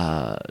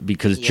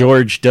 Because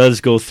George does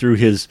go through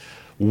his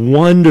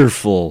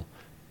wonderful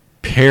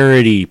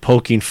parody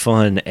poking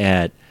fun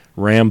at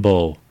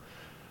Rambo,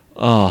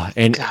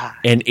 and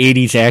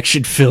 80s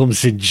action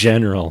films in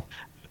general.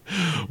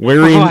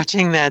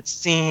 Watching that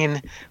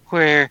scene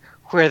where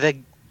the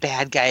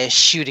bad guy is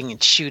shooting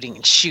and shooting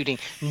and shooting,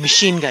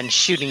 machine gun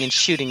shooting and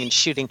shooting and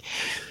shooting,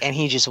 and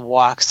he just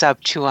walks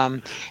up to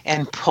him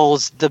and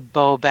pulls the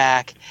bow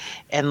back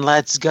and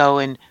lets go,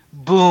 and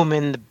boom,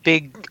 in the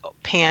big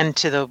pan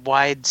to the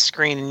wide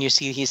screen, and you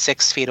see he's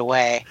 6 feet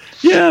away.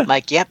 Yeah.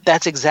 Like, yep,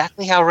 that's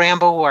exactly how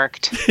Rambo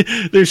worked.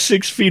 They're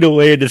 6 feet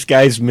away, and this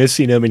guy's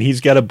missing him, and he's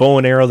got a bow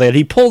and arrow that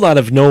he pulled out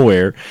of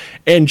nowhere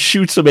and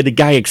shoots him, and the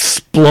guy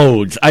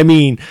explodes. I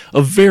mean,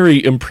 a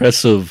very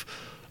impressive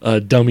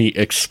dummy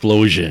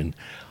explosion.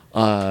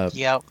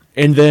 Yep.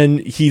 And then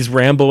he's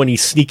Rambo, and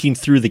he's sneaking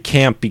through the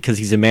camp because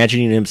he's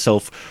imagining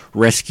himself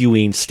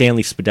rescuing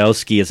Stanley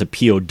Spadowski as a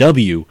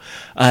POW.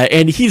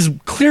 And he's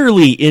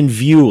clearly in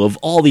view of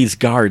all these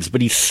guards,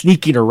 but he's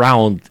sneaking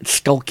around,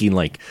 skulking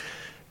like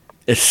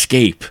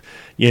escape,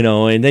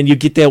 and then you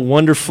get that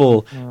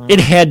wonderful, it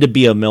had to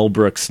be a Mel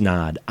Brooks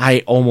nod. I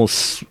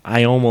almost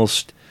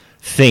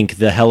think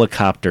the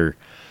helicopter,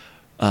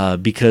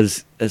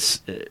 because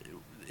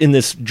in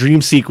this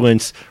dream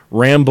sequence,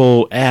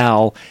 Rambo,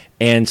 Al,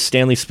 and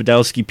Stanley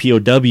Spadowski,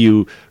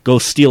 POW, go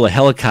steal a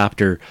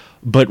helicopter,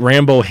 but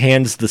Rambo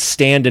hands the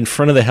stand in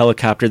front of the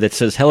helicopter that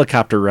says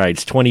helicopter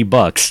rides,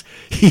 $20.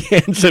 He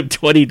hands him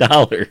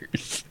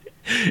 $20.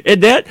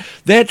 And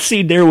that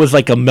scene there was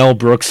like a Mel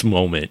Brooks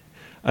moment.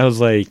 I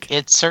was like...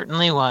 It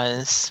certainly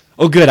was.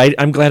 Oh, good.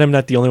 I'm glad I'm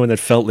not the only one that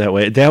felt that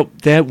way.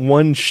 That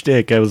one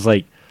shtick, I was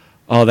like,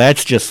 oh,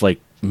 that's just like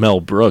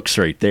Mel Brooks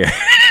right there.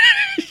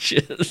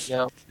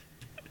 Yep.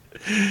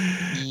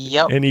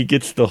 And he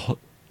gets the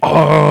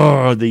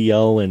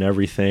yell and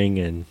everything,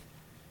 and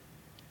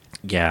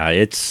yeah,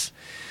 it's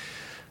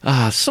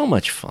so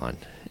much fun.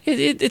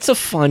 It's a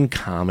fun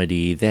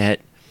comedy that,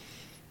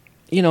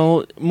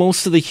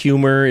 most of the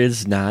humor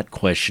is not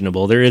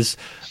questionable. There is,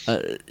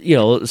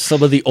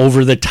 some of the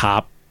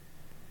over-the-top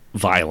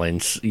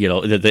violence,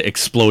 the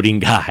exploding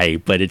guy,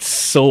 but it's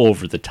so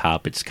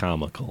over-the-top, it's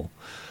comical.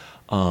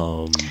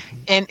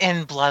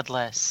 And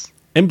bloodless.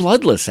 And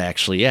bloodless,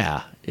 actually,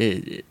 yeah.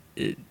 It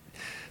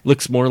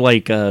looks more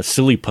like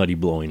silly putty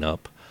blowing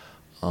up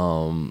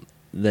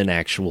than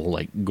actual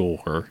like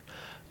gore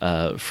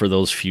for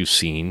those few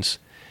scenes.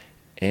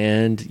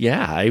 And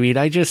yeah, I mean,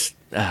 I just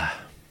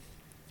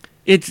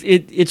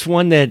it's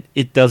one that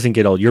it doesn't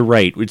get old. You're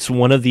right. It's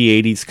one of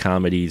the 80s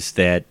comedies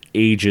that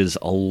ages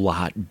a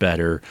lot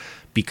better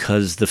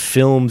because the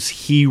films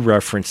he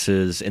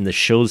references and the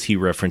shows he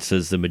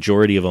references, the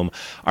majority of them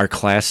are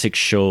classic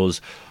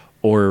shows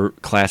or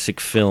classic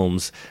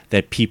films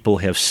that people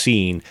have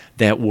seen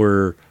that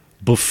were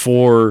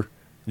before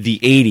the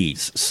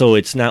 80s. So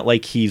it's not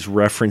like he's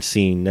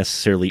referencing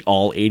necessarily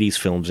all 80s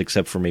films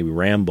except for maybe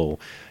Rambo.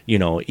 You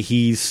know,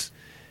 he's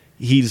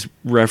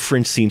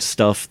referencing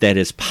stuff that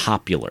is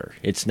popular.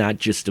 It's not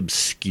just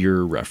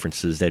obscure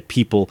references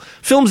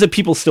films that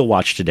people still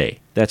watch today.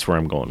 That's where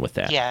I'm going with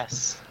that.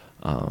 Yes.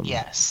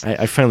 Yes.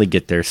 I finally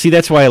get there. See,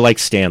 that's why I like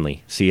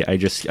Stanley. See,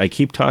 I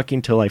keep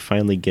talking till I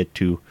finally get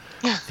to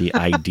the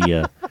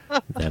idea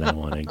that I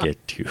want to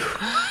get to.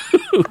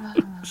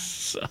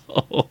 So,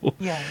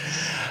 yes.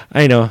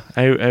 I know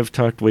I've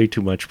talked way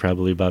too much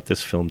probably about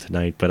this film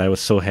tonight, but I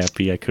was so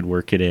happy I could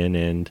work it in.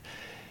 And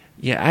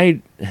yeah,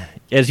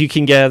 as you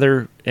can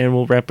gather, and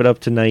we'll wrap it up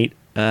tonight.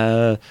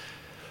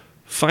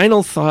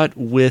 Final thought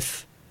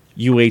with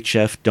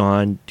UHF,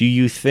 Dawn. Do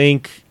you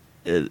think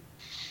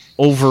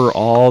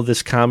overall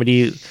this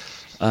comedy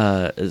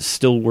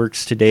still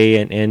works today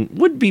and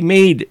would be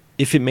made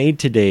if it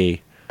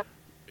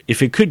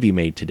could be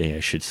made today,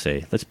 I should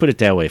say. Let's put it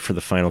that way for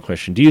the final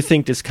question. Do you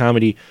think this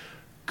comedy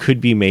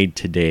could be made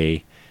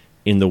today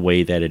in the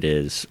way that it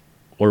is,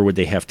 or would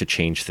they have to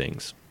change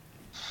things?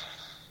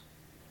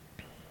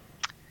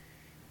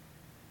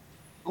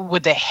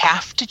 Would they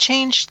have to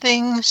change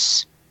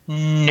things?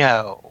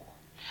 No.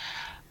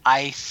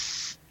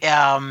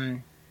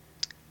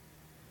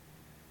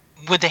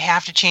 Would they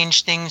have to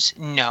change things?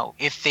 No.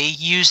 If they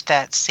used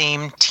that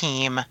same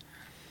team,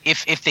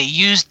 if they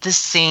used the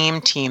same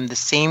team, the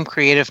same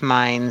creative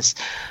minds,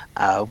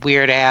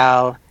 Weird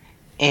Al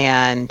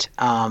and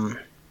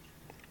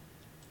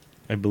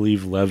I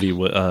believe Levy,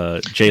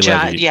 Jay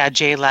Levy. Yeah,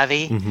 Jay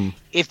Levy. Mm-hmm.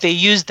 If they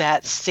used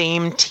that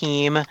same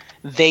team,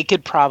 they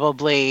could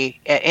probably,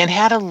 and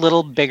had a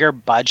little bigger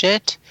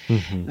budget,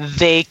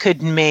 they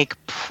could make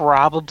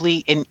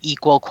probably an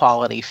equal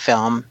quality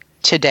film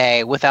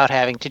today without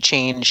having to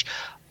change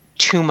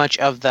too much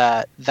of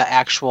the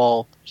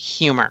actual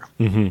humor.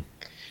 Mm-hmm.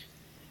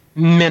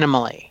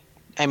 Minimally.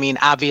 I mean,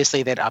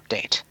 obviously they'd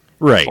update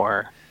right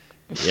for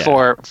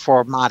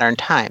modern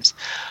times.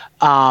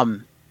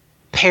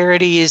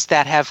 Parodies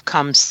that have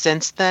come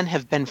since then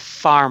have been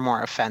far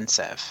more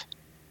offensive.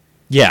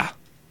 Yeah,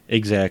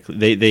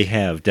 exactly. They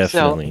have,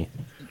 definitely.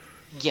 So,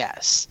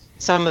 yes.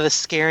 Some of the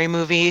Scary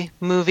Movie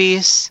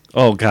movies.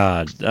 Oh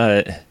God.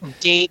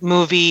 Date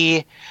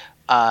Movie.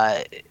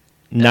 Not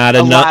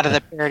a lot of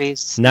the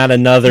parodies. Not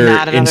another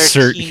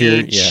insert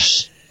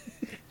teenage,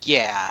 here.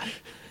 Yeah.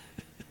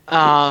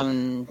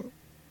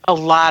 A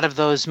lot of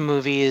those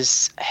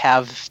movies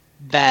have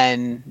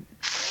been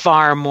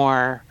far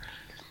more.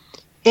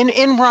 And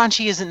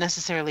raunchy isn't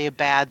necessarily a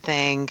bad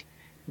thing,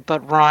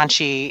 but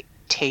raunchy,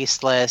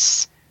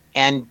 tasteless,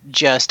 and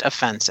just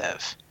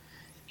offensive.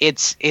 And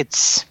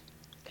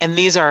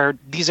these are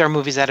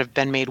movies that have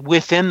been made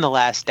within the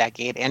last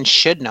decade and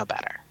should know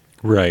better.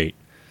 Right.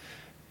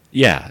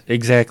 Yeah,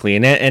 exactly.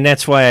 And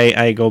that's why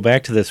I go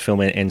back to this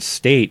film and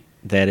state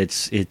that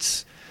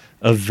it's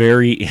a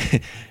very,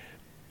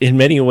 in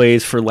many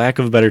ways, for lack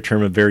of a better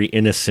term, a very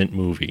innocent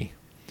movie.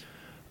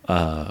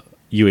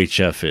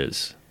 UHF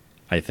is,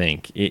 I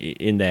think,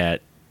 in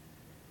that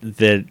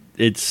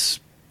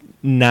it's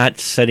not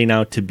setting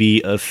out to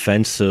be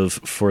offensive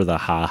for the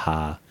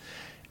ha-ha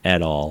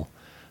at all.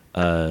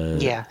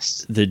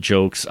 Yes. The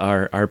jokes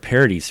are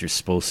parodies. They're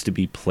supposed to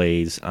be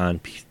plays on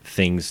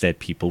things that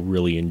people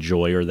really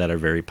enjoy or that are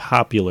very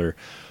popular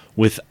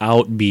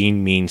without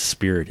being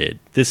mean-spirited.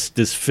 This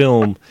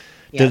film...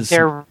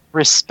 they're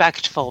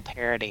respectful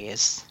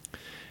parodies.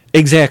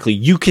 Exactly.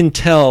 You can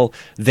tell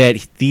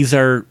that these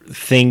are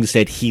things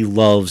that he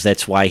loves.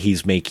 That's why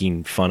he's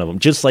making fun of them,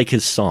 just like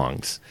his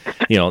songs.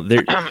 You know,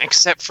 they're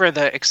except for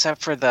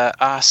the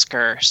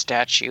Oscar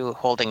statue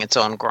holding its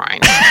own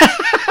groin.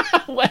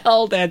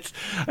 Well,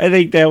 I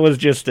think that was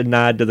just a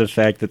nod to the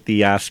fact that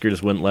the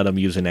Oscars wouldn't let him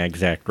use an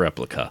exact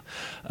replica.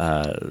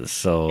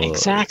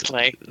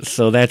 Exactly.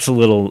 So that's a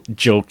little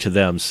joke to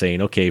them,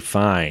 saying, "Okay,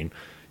 fine,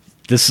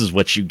 this is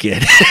what you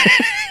get."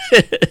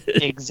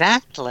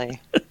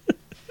 Exactly.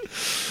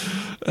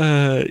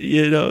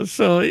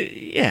 So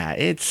yeah,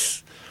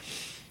 it's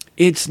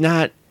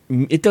not.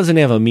 It doesn't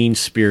have a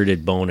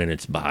mean-spirited bone in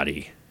its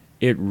body.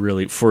 It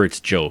really, for its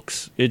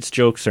jokes. Its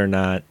jokes are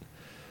not.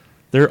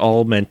 They're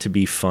all meant to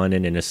be fun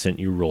and innocent.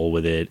 You roll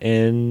with it.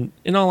 And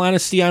in all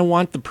honesty, I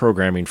want the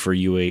programming for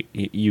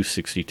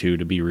U62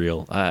 to be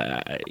real.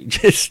 I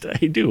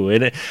do.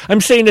 And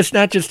I'm saying this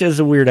not just as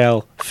a Weird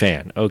Al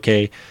fan,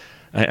 okay?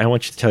 I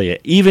want you to tell you,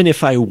 even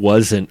if I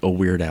wasn't a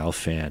Weird Al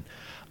fan,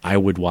 I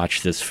would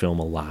watch this film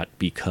a lot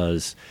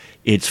because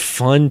it's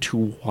fun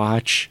to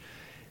watch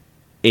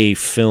a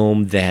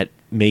film that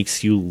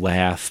makes you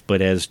laugh,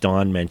 but as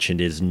Dawn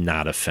mentioned, is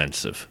not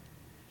offensive.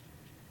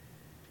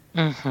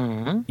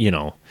 Mm-hmm. You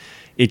know,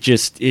 it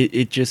just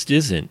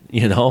isn't,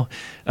 you know.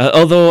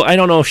 Although I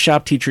don't know if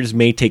shop teachers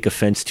may take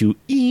offense to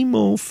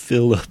Emo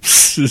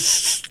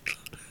Phillips.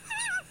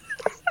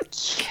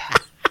 Yeah.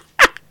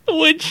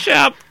 Wood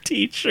shop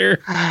teacher.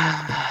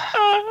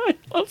 I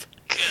love it.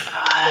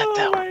 God,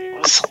 that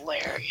was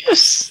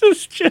hilarious.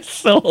 It's just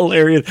so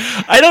hilarious.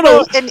 I don't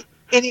know.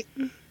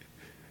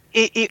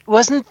 it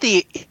wasn't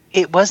the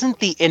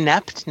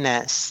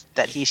ineptness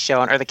that he's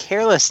shown or the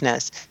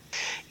carelessness.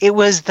 It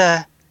was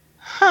the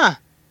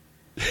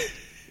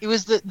It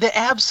was the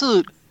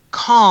absolute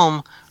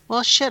calm.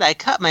 Well, shit, I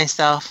cut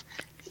myself.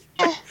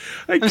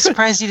 I'm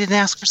surprised he didn't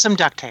ask for some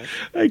duct tape.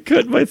 I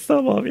cut my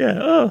thumb off. Yeah.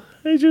 Oh,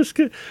 I just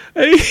could.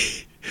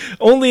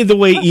 Only the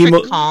way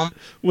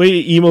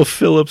Emo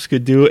Phillips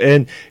could do,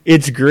 and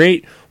it's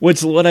great.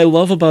 What I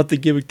love about the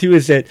gimmick too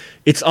is that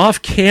it's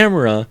off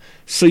camera,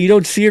 so you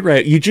don't see it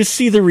right. You just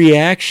see the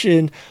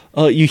reaction.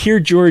 You hear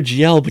George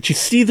yell, but you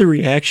see the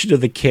reaction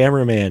of the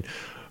cameraman.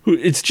 Who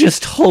it's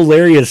just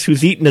hilarious.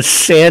 Who's eating a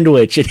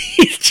sandwich, and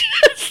he's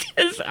just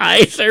his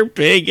eyes are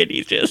big, and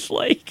he's just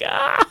like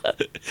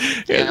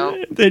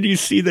And then you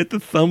see that the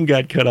thumb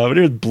got cut off, and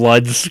there's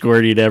blood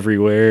squirting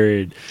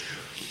everywhere.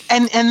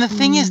 And the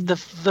thing is,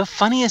 the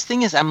funniest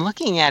thing is, I'm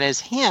looking at his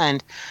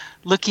hand,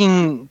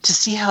 looking to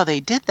see how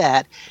they did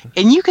that,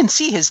 and you can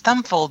see his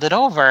thumb folded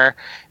over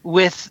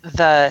with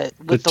the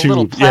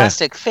little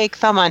plastic fake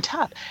thumb on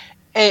top,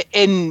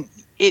 and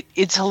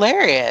it's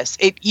hilarious.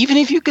 Even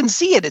if you can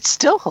see it, it's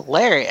still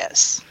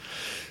hilarious.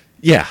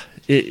 Yeah,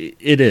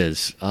 it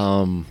is.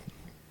 And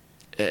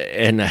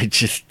I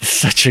just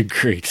such a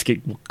great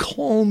skit.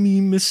 Call me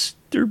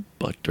Mr.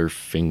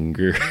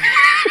 Butterfinger.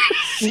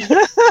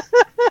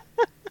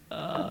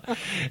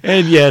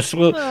 And yes,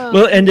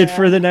 we'll end it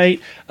for the night.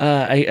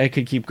 I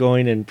could keep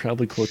going and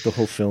probably quote the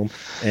whole film,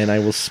 and I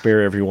will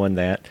spare everyone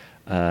that.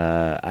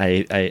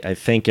 I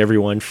thank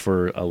everyone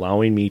for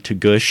allowing me to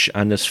gush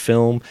on this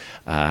film.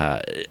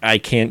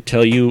 I can't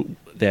tell you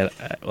that.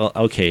 Well,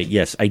 okay,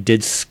 yes, I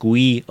did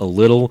squee a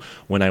little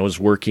when I was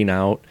working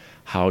out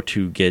how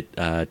to get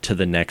to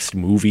the next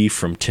movie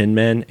from Tin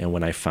Men, and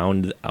when I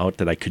found out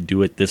that I could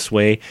do it this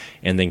way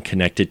and then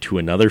connect it to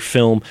another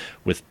film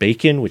with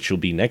Bacon, which will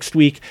be next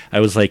week,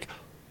 I was like,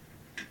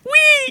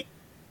 wee!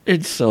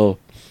 And so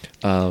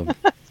it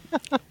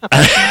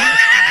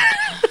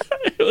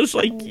was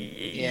like,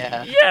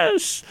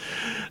 yes!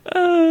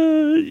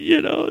 So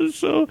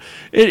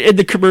in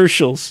the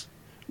commercials,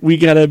 we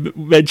gotta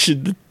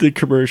mention the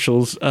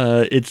commercials.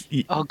 Oh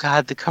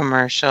God, the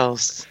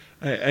commercials!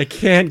 I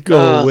can't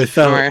go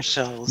without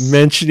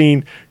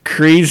mentioning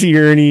Crazy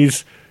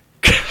Ernie's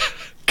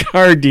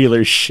car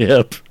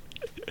dealership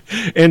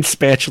and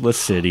Spatula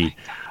City.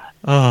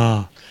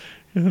 I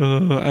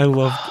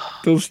love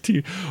those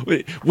two.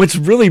 What's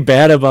really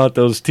bad about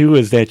those two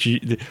is that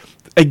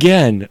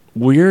again,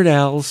 Weird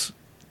Al's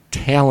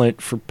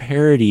talent for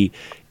parody,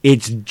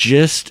 it's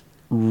just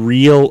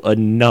real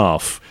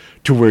enough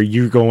to where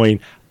you're going,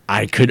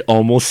 I could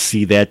almost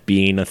see that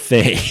being a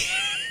thing.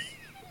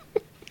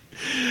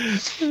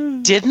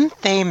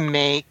 Didn't they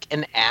make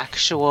rent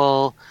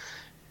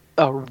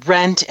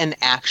an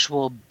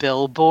actual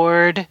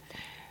billboard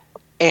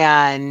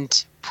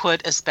and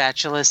put a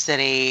Spatula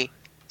City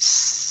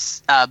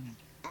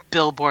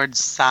billboard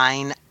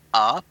sign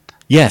up?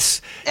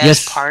 Yes.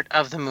 As part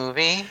of the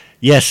movie?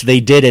 Yes, they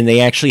did, and they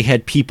actually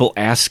had people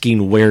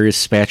asking, where is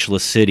Spatula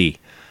City?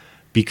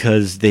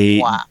 Because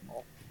Wow.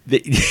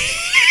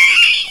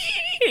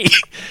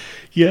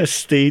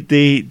 Yes,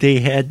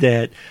 they had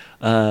that.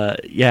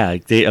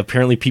 They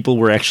apparently people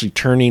were actually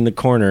turning the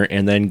corner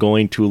and then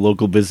going to a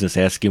local business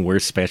asking where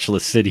Spatula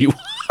City was.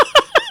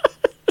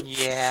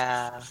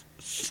 Yeah.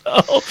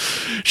 So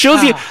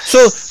shows you.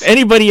 So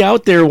anybody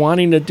out there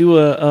wanting to do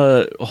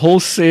a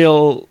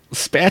wholesale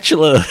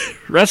spatula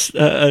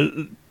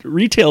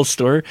retail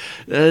store,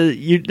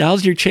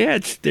 now's your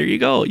chance. There you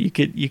go. You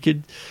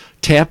could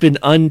tap an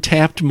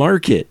untapped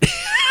market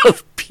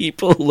of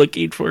people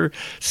looking for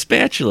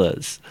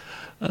spatulas.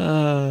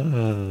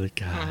 Oh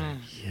God.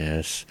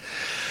 Yes.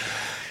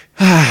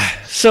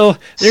 So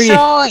there you.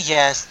 So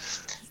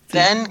yes,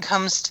 then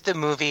comes to the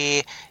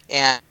movie,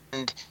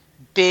 and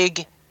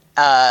Big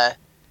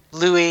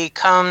Louis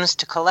comes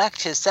to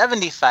collect his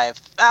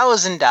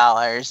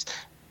 $75,000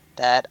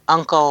 that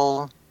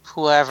Uncle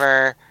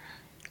whoever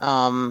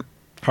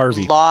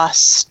Harvey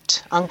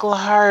lost. Uncle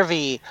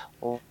Harvey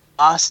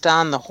lost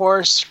on the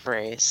horse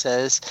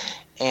races,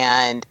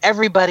 and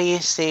everybody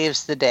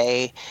saves the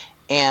day,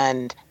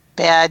 and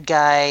bad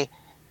guy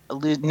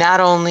not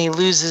only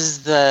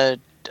loses the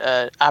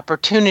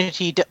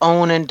opportunity to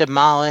own and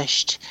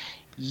demolished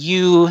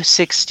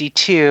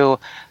U-62,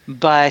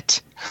 but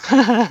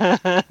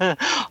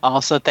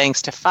also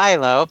thanks to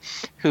Philo,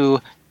 who,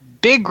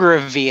 big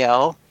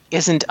reveal,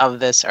 isn't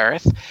of this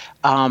earth.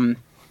 He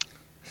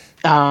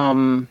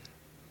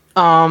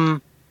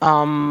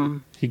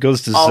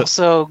goes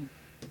to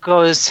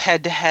goes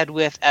head to head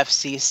with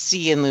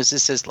FCC and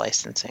loses his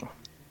licensing.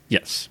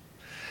 Yes.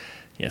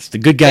 Yes, the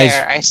good guys.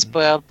 There, I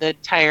spoiled the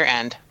entire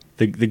end.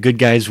 The good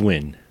guys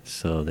win.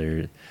 So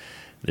there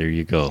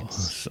you go.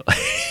 Yes. So.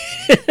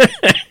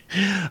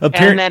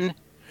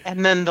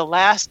 And then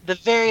the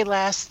very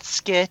last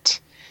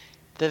skit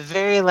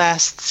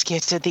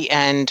at the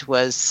end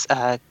was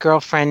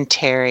girlfriend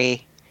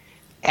Terry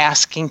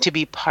asking to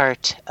be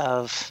part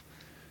of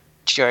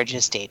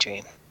George's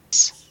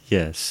daydreams.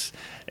 Yes,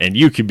 and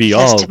you could be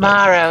because all.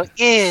 Tomorrow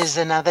is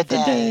another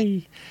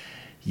day.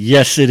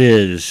 Yes, it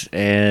is.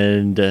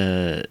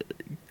 And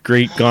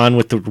great Gone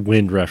with the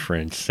Wind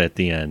reference at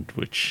the end,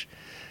 which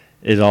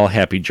is all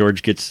happy.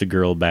 George gets the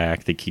girl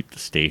back. They keep the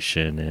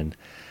station, and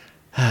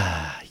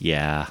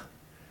yeah,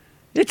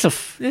 it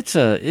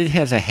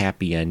has a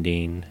happy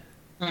ending.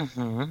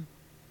 Mm-hmm.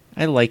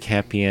 I like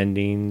happy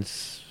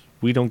endings.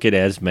 We don't get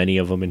as many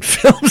of them in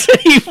films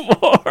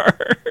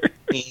anymore.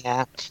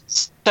 Yeah.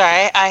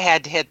 Sorry, I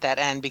had to hit that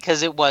end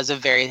because it was a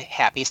very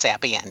happy,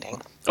 sappy ending.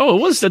 Oh,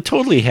 it was a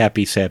totally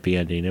happy, sappy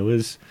ending. It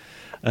was,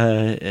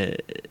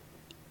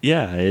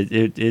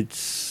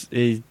 it's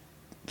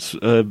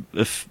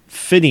a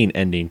fitting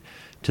ending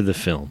to the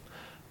film,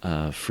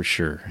 for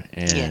sure.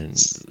 And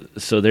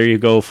so there you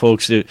go,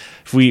 folks.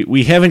 If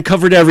we haven't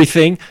covered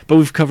everything, but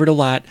we've covered a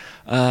lot.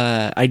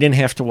 I didn't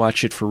have to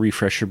watch it for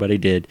refresher, but I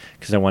did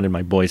because I wanted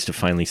my boys to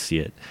finally see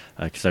it.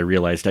 Because I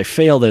realized I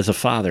failed as a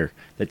father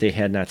that they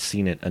had not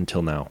seen it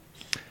until now.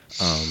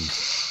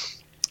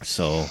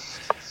 So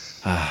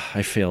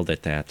I failed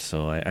at that.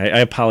 So I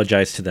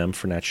apologize to them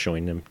for not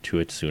showing them to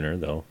it sooner,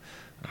 though.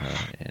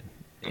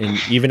 And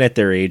even at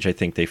their age, I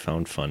think they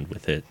found fun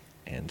with it.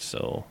 And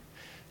so,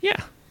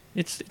 yeah,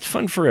 it's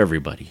fun for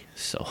everybody.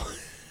 So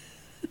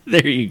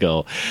there you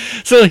go.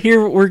 So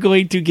here we're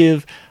going to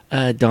give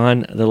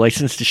Dawn the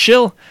license to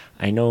shill.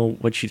 I know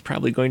what she's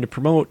probably going to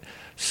promote.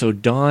 So,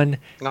 Dawn.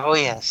 Oh,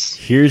 yes.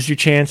 Here's your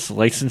chance.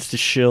 License to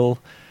shill.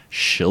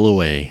 Shill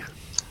away.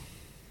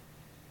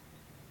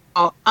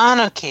 Oh, on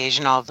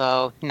occasion,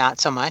 although not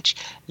so much,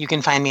 you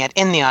can find me at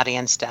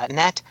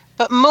intheaudience.net,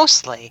 but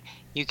mostly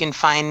you can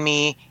find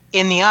me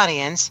in the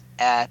audience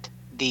at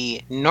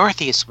the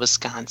Northeast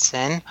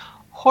Wisconsin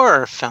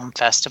Horror Film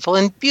Festival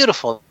in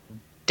beautiful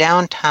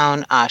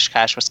downtown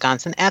Oshkosh,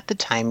 Wisconsin at the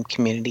Time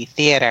Community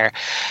Theater.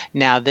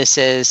 Now, this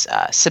is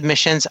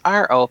submissions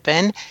are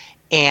open,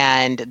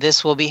 and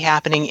this will be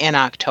happening in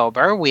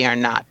October. We are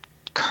not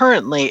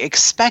currently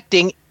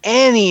expecting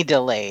any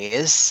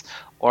delays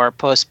or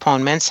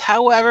postponements.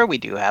 However, we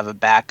do have a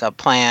backup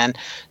plan.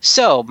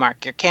 So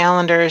mark your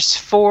calendars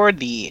for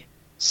the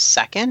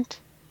second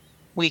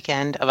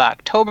weekend of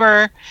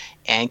October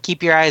and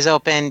keep your eyes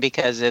open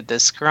because if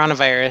this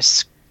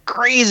coronavirus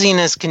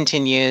craziness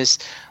continues,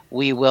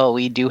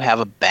 we do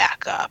have a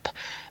backup.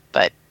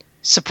 But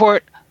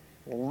support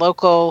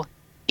local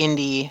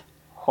indie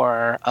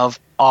horror of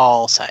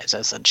all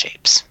sizes and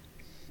shapes.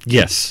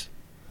 Yes.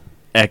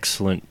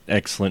 Excellent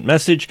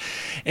message.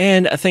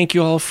 And thank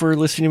you all for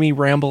listening to me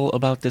ramble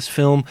about this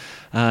film.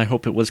 I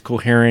hope it was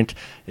coherent.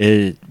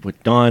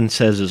 What Dawn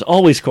says is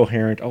always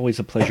coherent. Always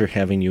a pleasure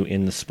having you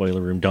in the spoiler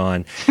room,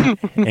 Dawn.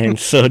 And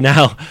so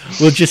now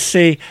we'll just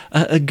say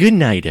a good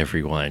night,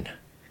 everyone.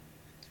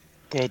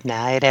 Good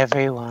night,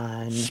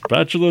 everyone.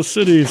 Spatula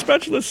City.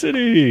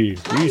 Honey,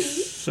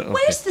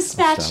 where's the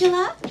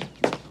spatula?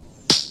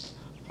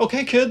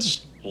 Okay,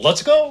 kids,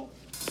 let's go.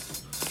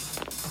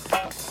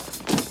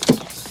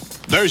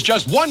 There's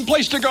just one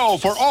place to go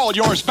for all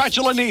your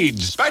spatula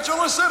needs.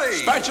 Spatula City!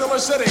 Spatula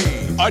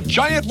City! A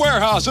giant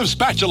warehouse of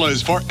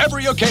spatulas for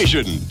every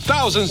occasion.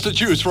 Thousands to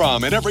choose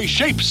from in every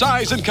shape,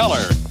 size, and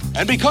color.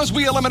 And because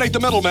we eliminate the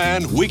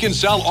middleman, we can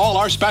sell all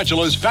our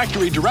spatulas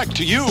factory direct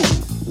to you.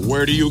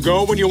 Where do you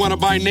go when you want to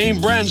buy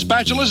name brand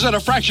spatulas at a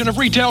fraction of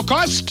retail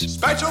cost?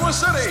 Spatula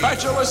City!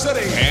 Spatula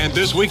City! And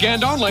this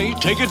weekend only,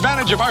 take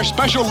advantage of our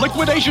special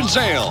liquidation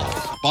sale.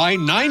 Buy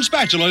 9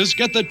 spatulas,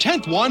 get the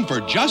 10th one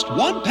for just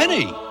 1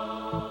 penny.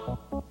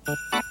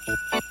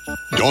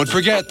 Don't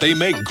forget, they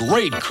make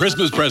great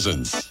Christmas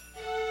presents.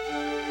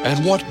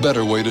 And what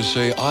better way to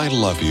say I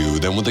love you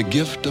than with the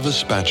gift of a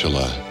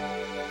spatula?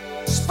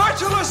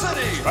 Spatula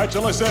City!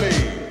 Spatula City!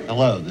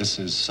 Hello, this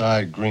is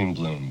Cy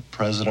Greenbloom,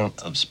 president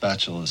of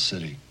Spatula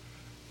City.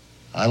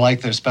 I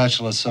like their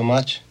spatulas so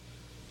much,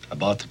 I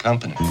bought the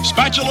company.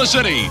 Spatula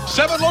City,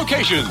 7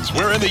 locations.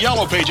 We're in the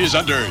yellow pages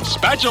under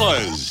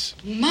spatulas.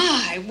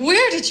 My,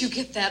 where did you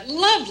get that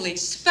lovely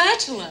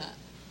spatula?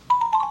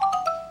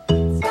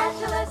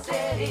 Spatula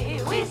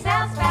City, we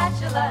sell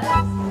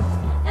spatulas,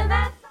 and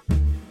that's...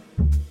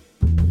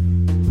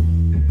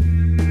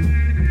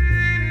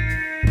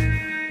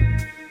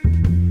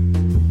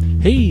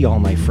 Hey, all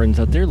my friends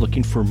out there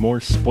looking for more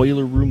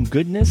spoiler room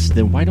goodness?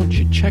 Then why don't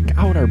you check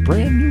out our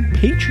brand new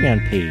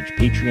Patreon page,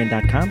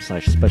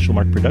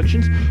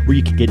 patreon.com/specialmarkproductions, where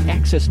you can get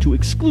access to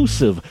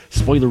exclusive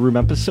spoiler room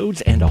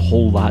episodes and a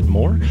whole lot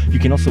more. You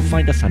can also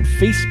find us on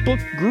Facebook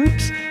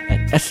groups at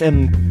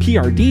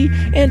SMPRD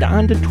and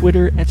onto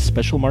Twitter at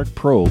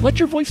SpecialMarkPro. Let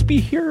your voice be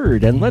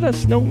heard and let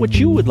us know what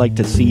you would like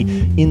to see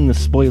in the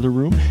spoiler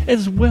room,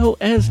 as well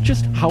as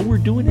just how we're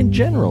doing in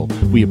general.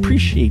 We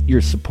appreciate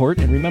your support,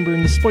 and remember,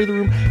 in the spoiler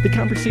room, the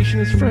conversation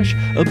is fresh,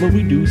 but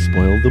we do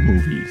spoil the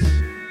movies.